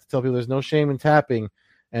tell people there's no shame in tapping,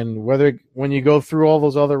 and when you go through all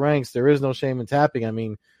those other ranks, there is no shame in tapping. I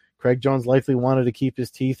mean, Craig Jones likely wanted to keep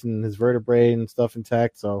his teeth and his vertebrae and stuff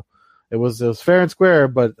intact, so it was fair and square.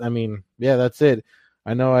 But I mean, yeah, that's it.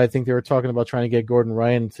 I think they were talking about trying to get Gordon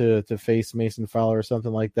Ryan to face Mason Fowler or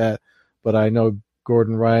something like that. But I know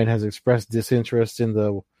Gordon Ryan has expressed disinterest in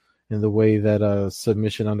the way that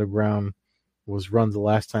Submission Underground was run the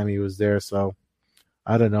last time he was there. So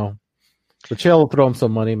I don't know. But Chael will throw him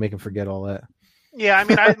some money, make him forget all that. Yeah, I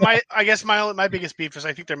mean, I guess my biggest beef is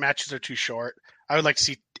I think their matches are too short. I would like to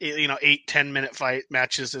see 8-10 minute fight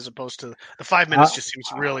matches as opposed to the 5 minutes. Just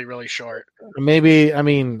seems really, really short. Maybe, I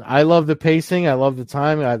mean, I love the pacing. I love the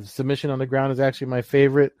time. Submission Underground is actually my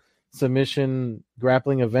favorite submission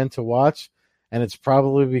grappling event to watch, and it's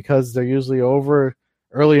probably because they're usually over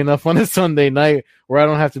early enough on a Sunday night where I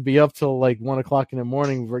don't have to be up till like 1 o'clock in the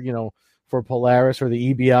morning for Polaris or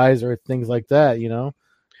the EBIs or things like that, you know.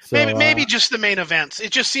 So, maybe just the main events.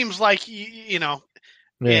 It just seems like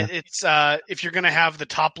it's if you're going to have the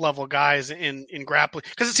top level guys in grappling,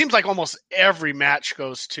 because it seems like almost every match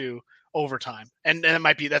goes to overtime, and that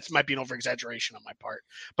might be an over exaggeration on my part,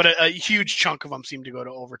 but a huge chunk of them seem to go to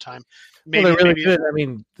overtime. Maybe, they're really good. I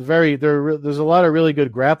mean, there's a lot of really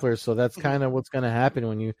good grapplers, so that's kind of what's going to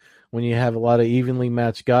happen when you have a lot of evenly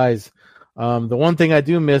matched guys. The one thing I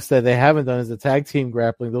do miss that they haven't done is the tag team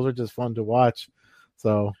grappling. Those are just fun to watch.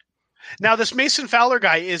 So now this Mason Fowler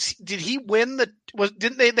guy did he win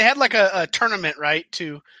didn't they had like a tournament, right?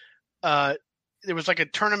 There was like a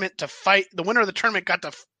tournament to fight. The winner of the tournament got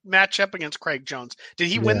to match up against Craig Jones. Did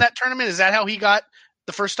he win that tournament? Is that how he got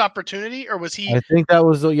the first opportunity, or was he? I think that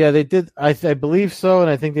was they did. I believe so, and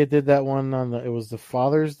I think they did that one it was the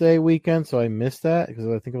Father's Day weekend, so I missed that because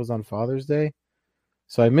I think it was on Father's Day,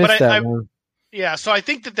 so I missed that one. Yeah, so I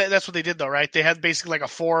think that's what they did though, right? They had basically like a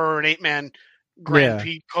 4 or an 8 man Grand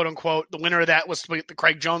Prix, quote unquote. The winner of that was the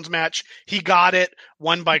Craig Jones match. He got it,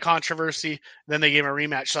 won by controversy. Then they gave him a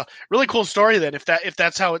rematch. So really cool story then, if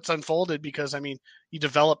that's how it's unfolded, because I mean, you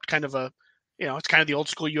developed kind of it's kind of the old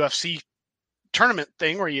school UFC tournament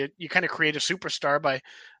thing where you kind of create a superstar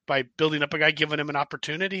by building up a guy, giving him an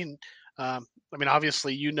opportunity. And I mean,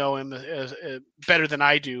 obviously, you know him as better than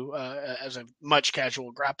I do as a much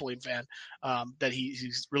casual grappling fan, that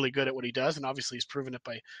he's really good at what he does, and obviously he's proven it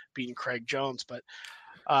by beating Craig Jones. But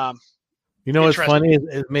what's funny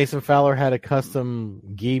is Mason Fowler had a custom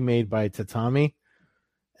gi made by Tatami,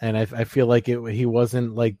 and I feel like he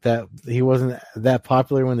wasn't like that. He wasn't that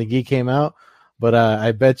popular when the gi came out, but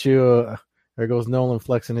I bet you there goes Nolan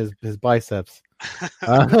flexing his biceps.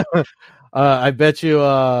 I bet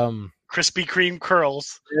you. Krispy Kreme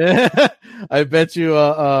curls. Yeah, I bet you.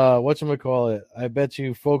 Whatchamacallit? I bet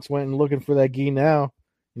you folks went and looking for that gi now.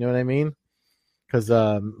 You know what I mean? Because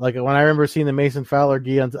like when I remember seeing the Mason Fowler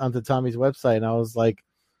gi onto Tommy's website, and I was like,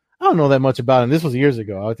 I don't know that much about him. This was years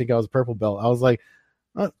ago. I think I was a purple belt. I was like,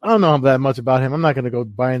 I don't know that much about him. I'm not going to go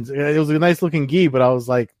buy it. It was a nice looking gi, but I was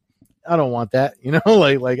like, I don't want that. You know,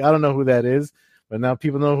 like I don't know who that is, but now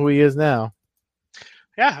people know who he is now.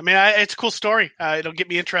 Yeah, I mean, it's a cool story. It'll get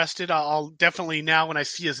me interested. I'll definitely now when I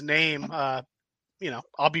see his name, I'll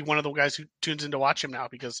be one of the guys who tunes in to watch him now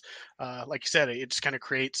because, like you said, it just kind of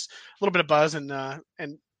creates a little bit of buzz and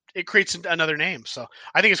it creates another name. So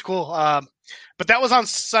I think it's cool. But that was on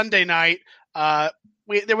Sunday night.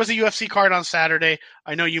 There was a UFC card on Saturday.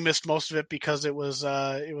 I know you missed most of it because it was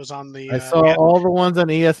on the. I saw all the ones on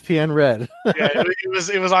ESPN Red. Yeah,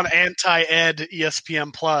 it was on Anti-Ed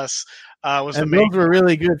ESPN Plus. And those were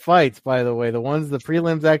really good fights, by the way. The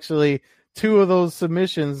prelims actually, 2 of those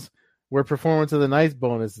submissions were performance of the night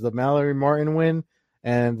bonus. The Mallory Martin win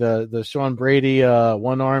and the Sean Brady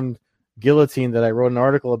one-armed guillotine that I wrote an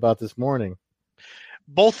article about this morning.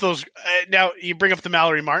 Both those. Now you bring up the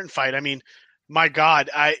Mallory Martin fight. I mean, my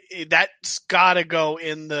God, that's got to go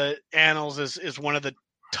in the annals as one of the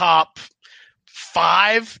top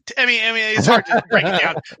 5. I mean, it's hard to break it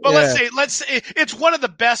down, but yeah. let's say it's one of the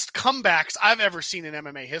best comebacks I've ever seen in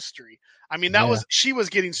MMA history. I mean, she was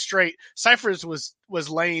getting straight. Cyphers was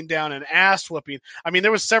laying down an ass whooping. I mean,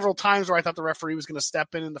 there was several times where I thought the referee was going to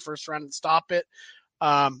step in the first round and stop it.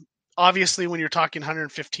 Obviously, when you're talking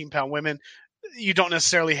 115-pound women, you don't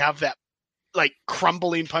necessarily have that like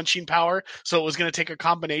crumbling punching power. So it was going to take a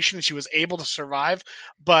combination and she was able to survive,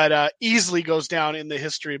 but easily goes down in the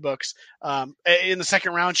history books. In the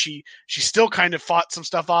second round, she still kind of fought some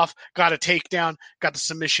stuff off, got a takedown, got the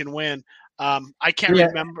submission win. I can't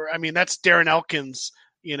remember. I mean, that's Darren Elkins,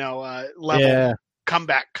 level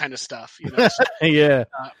comeback kind of stuff, So, yeah.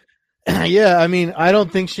 I mean, I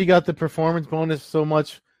don't think she got the performance bonus so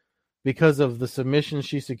much because of the submission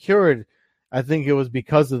she secured. I think it was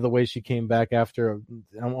because of the way she came back after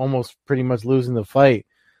almost pretty much losing the fight.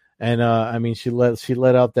 And I mean, she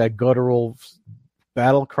let out that guttural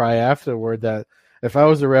battle cry afterward that if I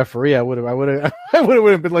was a referee, I would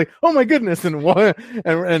have been like, "Oh my goodness," and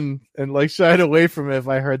like shied away from it if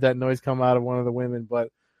I heard that noise come out of one of the women. But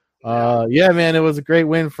man, it was a great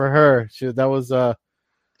win for her.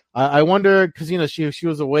 I wonder because she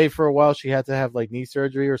was away for a while. She had to have like knee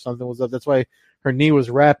surgery or something was up. That's why her knee was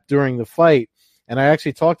wrapped during the fight. And I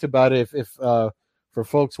actually talked about it. If for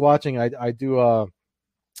folks watching, I do a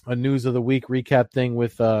news of the week recap thing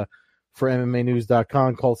with for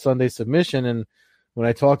MMAnews.com called Sunday Submission. And when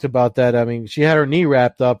I talked about that, I mean, she had her knee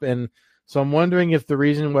wrapped up. And so I'm wondering if the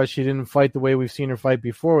reason why she didn't fight the way we've seen her fight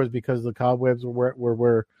before was because the cobwebs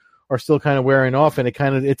are still kind of wearing off. And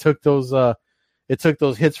it took those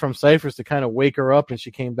hits from Cyphers to kind of wake her up. And she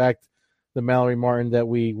came back the Mallory Martin that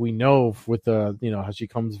we know with how she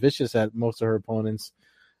comes vicious at most of her opponents,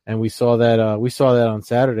 and we saw that on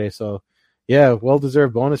Saturday. So yeah, well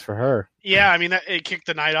deserved bonus for her. Yeah, I mean it kicked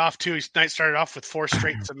the night off too. Night started off with 4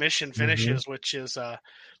 straight submission finishes, which is I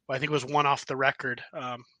think it was one off the record.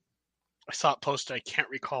 I saw it posted. I can't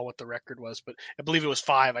recall what the record was, but I believe it was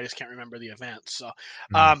 5. I just can't remember the event. So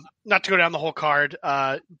not to go down the whole card,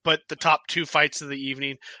 but the top 2 fights of the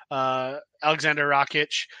evening, Alexander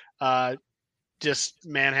Rakic just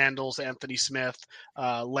manhandles Anthony Smith,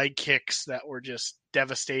 leg kicks that were just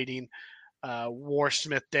devastating, wore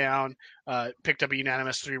Smith down, picked up a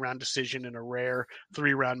unanimous 3-round decision in a rare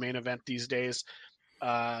 3-round main event these days.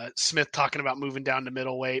 Smith talking about moving down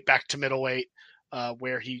to back to middleweight,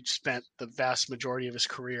 where he spent the vast majority of his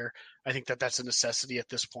career. I think that's a necessity at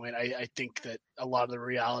this point. I think that a lot of the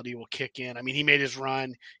reality will kick in. I mean, he made his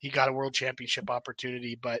run. He got a world championship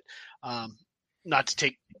opportunity, but not to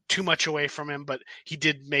take too much away from him, but he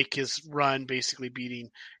did make his run basically beating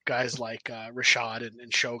guys like Rashad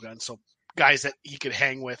and Shogun. So guys that he could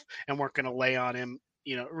hang with and weren't going to lay on him.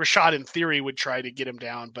 Rashad in theory would try to get him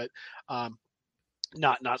down, but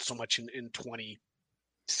not so much in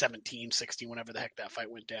 2017, 16, whenever the heck that fight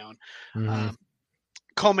went down.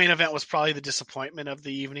 Co-main event was probably the disappointment of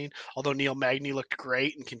the evening, although Neil Magny looked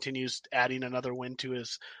great and continues adding another win to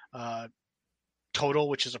his total,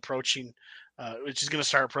 which is going to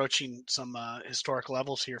start approaching some historic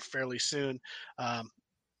levels here fairly soon.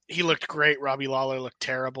 He looked great. Robbie Lawler looked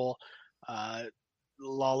terrible.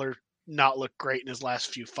 Lawler not looked great in his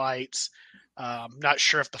last few fights. Not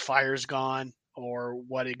sure if the fire's gone or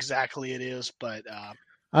what exactly it is, but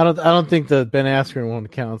I don't think the Ben Askren one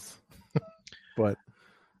counts. But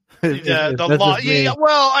The That's law, just yeah. me.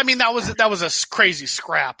 Well, I mean, that was a crazy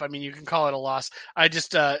scrap. I mean, you can call it a loss. I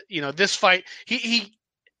just, this fight, he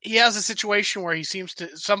has a situation where he seems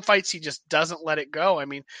to some fights he just doesn't let it go. I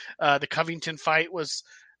mean, the Covington fight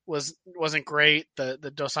wasn't great.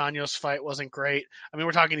 The Dos Anjos fight wasn't great. I mean,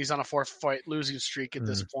 we're talking he's on a 4-fight losing streak at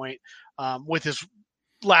this point, with his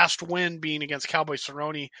last win being against Cowboy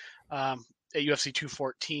Cerrone. At UFC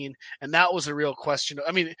 214, and that was a real question.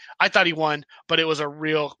 I mean, I thought he won, but it was a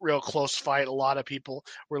real close fight. A lot of people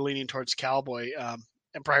were leaning towards Cowboy.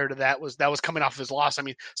 And prior to that was coming off of his loss. I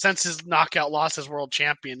mean, since his knockout loss as world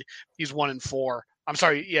champion, he's 1-4. I'm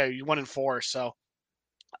sorry, yeah, he's 1-4. So,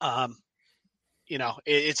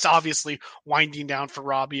 it's obviously winding down for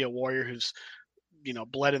Robbie, a warrior who's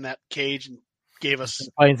bled in that cage and gave us.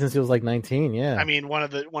 Fighting since he was like 19. Yeah. I mean, one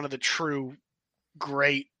of the true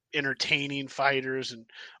great entertaining fighters and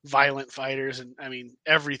violent fighters, and I mean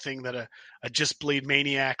everything that a just bleed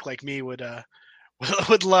maniac like me would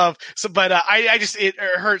love. So, but I just it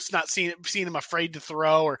hurts not seeing him afraid to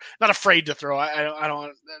throw, or not afraid to throw. I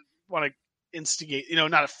don't want to instigate,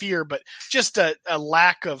 not a fear, but just a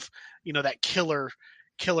lack of that killer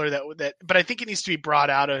that. But I think it needs to be brought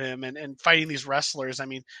out of him, and fighting these wrestlers. I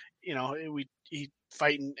mean, he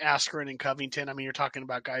fighting Askren and Covington. I mean, you're talking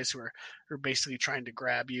about guys who are basically trying to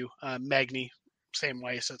grab you. Magny, same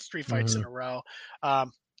way. So it's 3 fights in a row.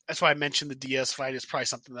 That's why I mentioned the Diaz fight is probably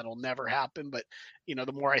something that'll never happen. But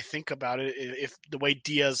the more I think about it, if the way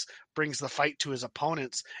Diaz brings the fight to his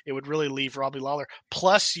opponents, it would really leave Robbie Lawler.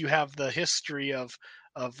 Plus, you have the history of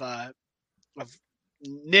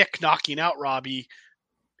Nick knocking out Robbie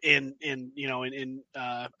in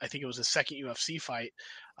I think it was his second UFC fight,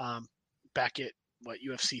 back at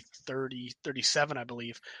UFC 37, I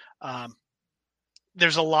believe.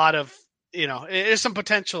 There's a lot of there's some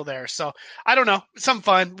potential there. So I don't know. Some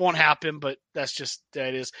fun won't happen, but that's just that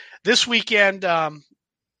it is. This weekend,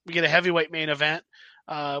 we get a heavyweight main event.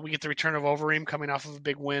 We get the return of Overeem coming off of a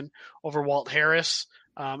big win over Walt Harris,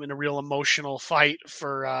 in a real emotional fight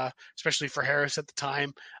for especially for Harris at the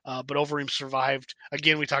time. But Overeem survived.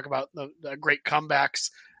 Again, we talk about the great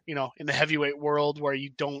comebacks, in the heavyweight world where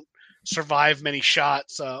you don't survive many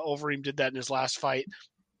shots. Overeem did that in his last fight,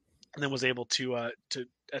 and then was able to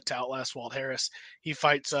outlast Walt Harris. He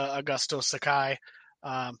fights Augusto Sakai,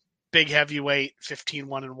 big heavyweight,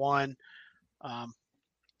 15-1-1.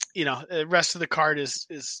 The rest of the card is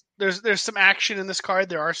there's some action in this card.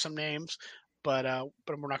 There are some names, but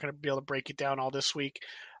we're not going to be able to break it down all this week.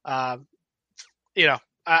 I'm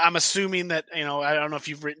assuming that I don't know if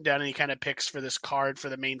you've written down any kind of picks for this card for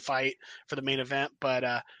the main fight for the main event,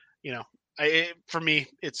 but for me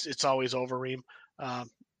it's always Overeem.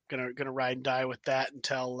 Gonna ride and die with that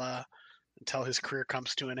until his career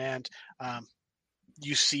comes to an end.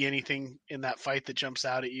 You see anything in that fight that jumps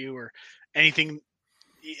out at you, or anything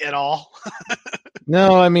at all?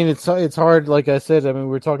 No, I mean it's hard. Like I said, I mean we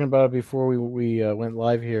were talking about it before we went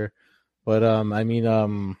live here, but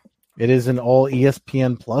it is an all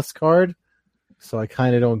ESPN Plus card, so I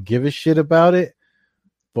kind of don't give a shit about it.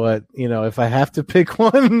 But if I have to pick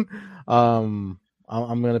one, I'm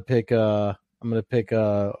gonna pick.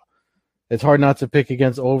 It's hard not to pick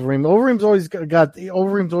against Overeem. Overeem's always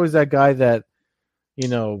that guy that,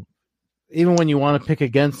 even when you want to pick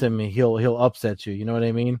against him, he'll upset you. You know what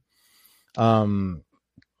I mean?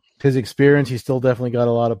 His experience, he's still definitely got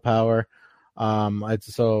a lot of power.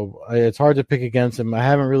 It's hard to pick against him. I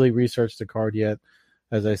haven't really researched the card yet.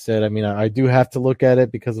 As I said, I mean, I do have to look at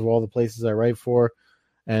it because of all the places I write for.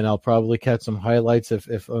 And I'll probably catch some highlights if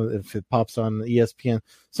it pops on ESPN.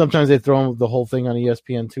 Sometimes they throw the whole thing on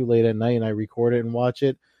ESPN too late at night, and I record it and watch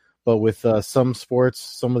it. But with some sports,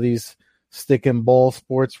 some of these stick and ball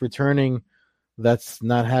sports returning, that's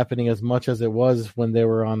not happening as much as it was when they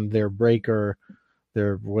were on their break or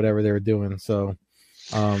their whatever they were doing. So,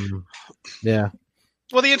 yeah.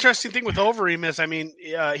 Well, the interesting thing with Overeem is, I mean,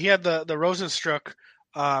 he had the Rosenstruck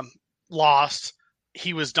loss.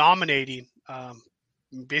 He was dominating.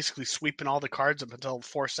 Basically sweeping all the cards up until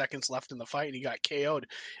 4 seconds left in the fight, and he got KO'd.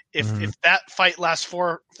 If that fight lasts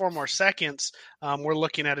four more seconds, we're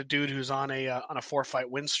looking at a dude who's on a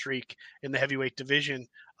 4-fight win streak in the heavyweight division,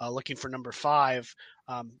 looking for number 5.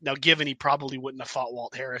 Now, given he probably wouldn't have fought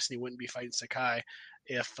Walt Harris and he wouldn't be fighting Sakai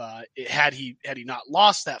if had he not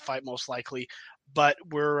lost that fight, most likely. But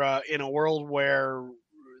we're in a world where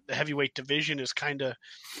the heavyweight division is kind of,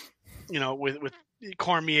 with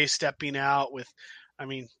Cormier stepping out, I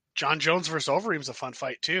mean, John Jones versus Overeem is a fun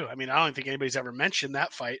fight too. I mean, I don't think anybody's ever mentioned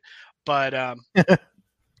that fight, but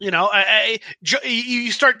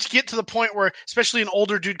You start to get to the point where, especially an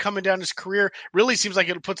older dude coming down his career, really seems like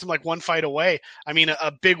it puts him like one fight away. I mean,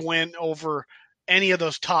 a big win over any of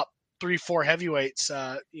those top 3-4 heavyweights.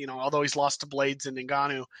 Although he's lost to Blades and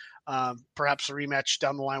Ngannou, perhaps a rematch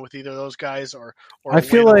down the line with either of those guys, or I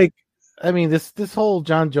feel like, I mean, this whole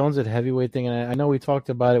John Jones at heavyweight thing, and I know we talked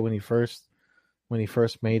about it when he first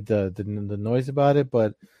made the noise about it,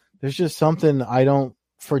 but there's just something I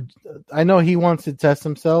know he wants to test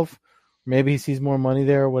himself. Maybe he sees more money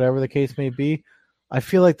there, or whatever the case may be. I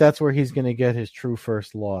feel like that's where he's going to get his true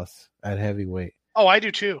first loss at heavyweight. Oh, I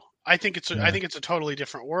do too. I think it's a totally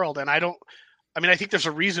different world, and I think there's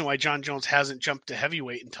a reason why John Jones hasn't jumped to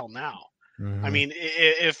heavyweight until now. Mm-hmm. I mean,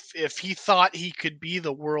 if he thought he could be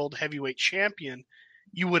the world heavyweight champion,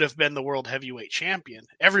 you would have been the world heavyweight champion.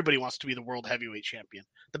 Everybody wants to be the world heavyweight champion.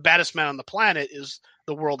 The baddest man on the planet is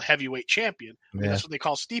the world heavyweight champion. I mean, that's what they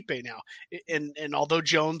call Stipe now. And although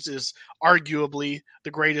Jones is arguably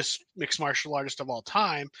the greatest mixed martial artist of all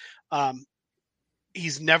time,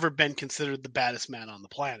 he's never been considered the baddest man on the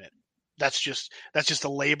planet. That's just a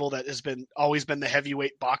label that has always been the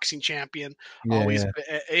heavyweight boxing champion. Been, so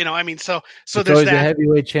it's there's that. The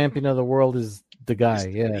heavyweight champion of the world is the guy.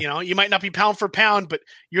 You might not be pound for pound, but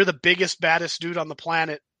you're the biggest, baddest dude on the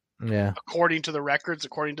planet. Yeah. According to the records,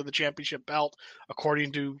 according to the championship belt,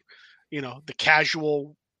 according to, the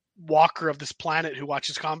casual walker of this planet who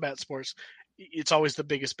watches combat sports, it's always the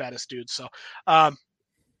biggest, baddest dude. So,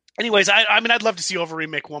 anyways, I'd love to see Overeem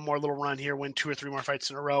make one more little run here, win 2 or 3 more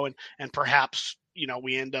fights in a row, and perhaps,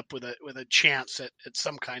 we end up with a chance at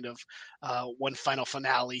some kind of one final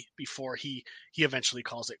finale before he eventually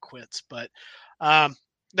calls it quits. But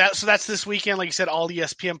that's this weekend. Like you said, all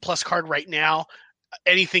ESPN Plus card right now.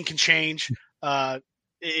 Anything can change.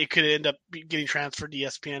 It could end up getting transferred to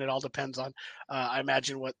ESPN. It all depends on, I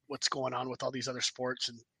imagine, what's going on with all these other sports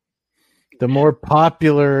and the more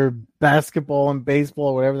popular basketball and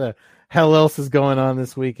baseball, whatever the hell else is going on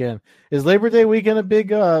this weekend. Is Labor Day weekend a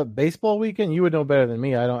big baseball weekend? You would know better than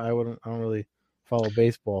me. I don't really follow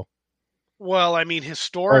baseball. Well, I mean,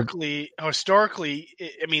 historically, I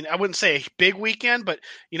wouldn't say a big weekend, but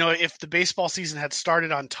if the baseball season had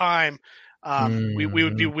started on time,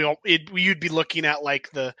 you'd be looking at like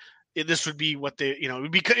this would be what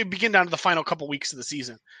it'd begin down to the final couple weeks of the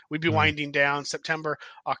season. We'd be winding down September,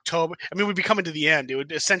 October. I mean, we'd be coming to the end. It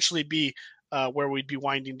would essentially be where we'd be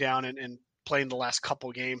winding down and playing the last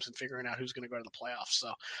couple games and figuring out who's going to go to the playoffs.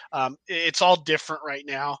 So it's all different right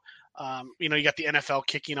now. You got the NFL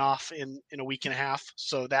kicking off in a week and a half.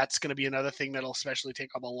 So that's going to be another thing that'll especially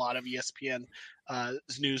take up a lot of ESPN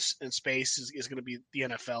news and space is going to be the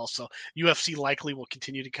NFL. So UFC likely will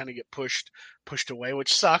continue to kind of get pushed away,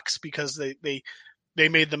 which sucks because they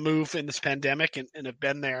made the move in this pandemic and have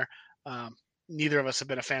been there. Neither of us have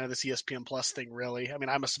been a fan of this ESPN Plus thing, really. I mean,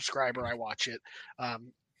 I'm a subscriber. I watch it.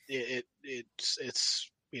 It's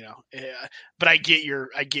but I get your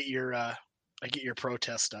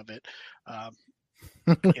protest of it. I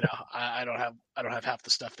don't have half the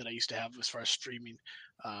stuff that I used to have as far as streaming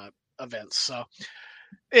events. So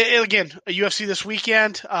again, a UFC this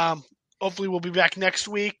weekend. Hopefully we'll be back next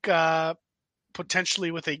week,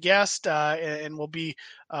 potentially with a guest, and we'll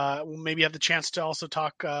maybe have the chance to also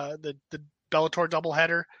talk the Bellator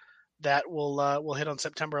doubleheader that will hit on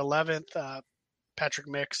September 11th. Patrick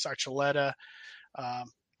Mix, Archuleta,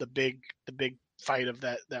 the big fight of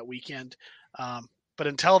that weekend. But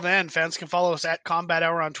until then, fans can follow us at Combat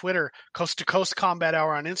Hour on Twitter, Coast to Coast Combat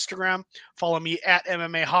Hour on Instagram. Follow me at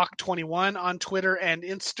MMA Hawk 21 on Twitter and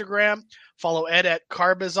Instagram. Follow Ed at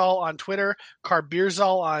Carbizol on Twitter,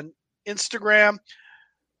 Carbirzol on Instagram,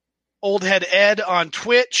 Old Head Ed on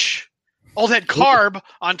Twitch, Old Head Carb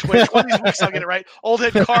on Twitch. One of these weeks I'll get it right. Old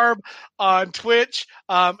Head Carb on Twitch.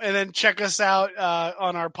 And then check us out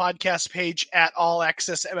on our podcast page at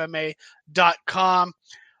allaccessmma.com.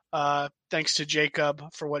 Thanks to Jacob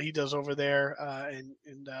for what he does over there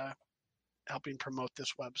and helping promote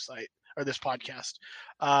this website or this podcast.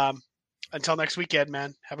 Until next week, Ed,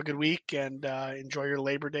 man, have a good week and enjoy your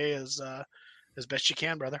Labor Day as best you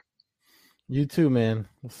can, brother. You too, man.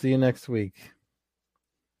 We'll see you next week.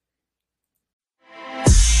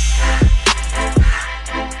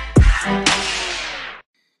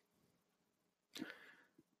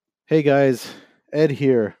 Hey guys, Ed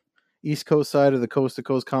here. East Coast side of the Coast to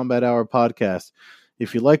Coast Combat Hour podcast.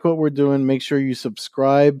 If you like what we're doing, make sure you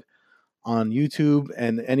subscribe on YouTube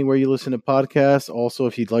and anywhere you listen to podcasts. Also,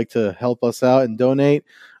 if you'd like to help us out and donate,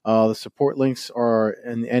 the support links are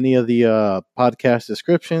in any of the podcast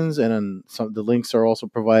descriptions, and the links are also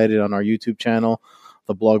provided on our YouTube channel,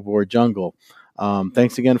 The Blogboard Jungle.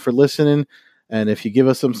 Thanks again for listening, And if you give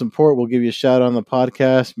us some support, we'll give you a shout on the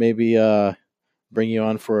podcast. Maybe bring you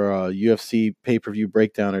on for a UFC pay-per-view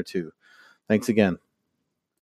breakdown or two. Thanks again.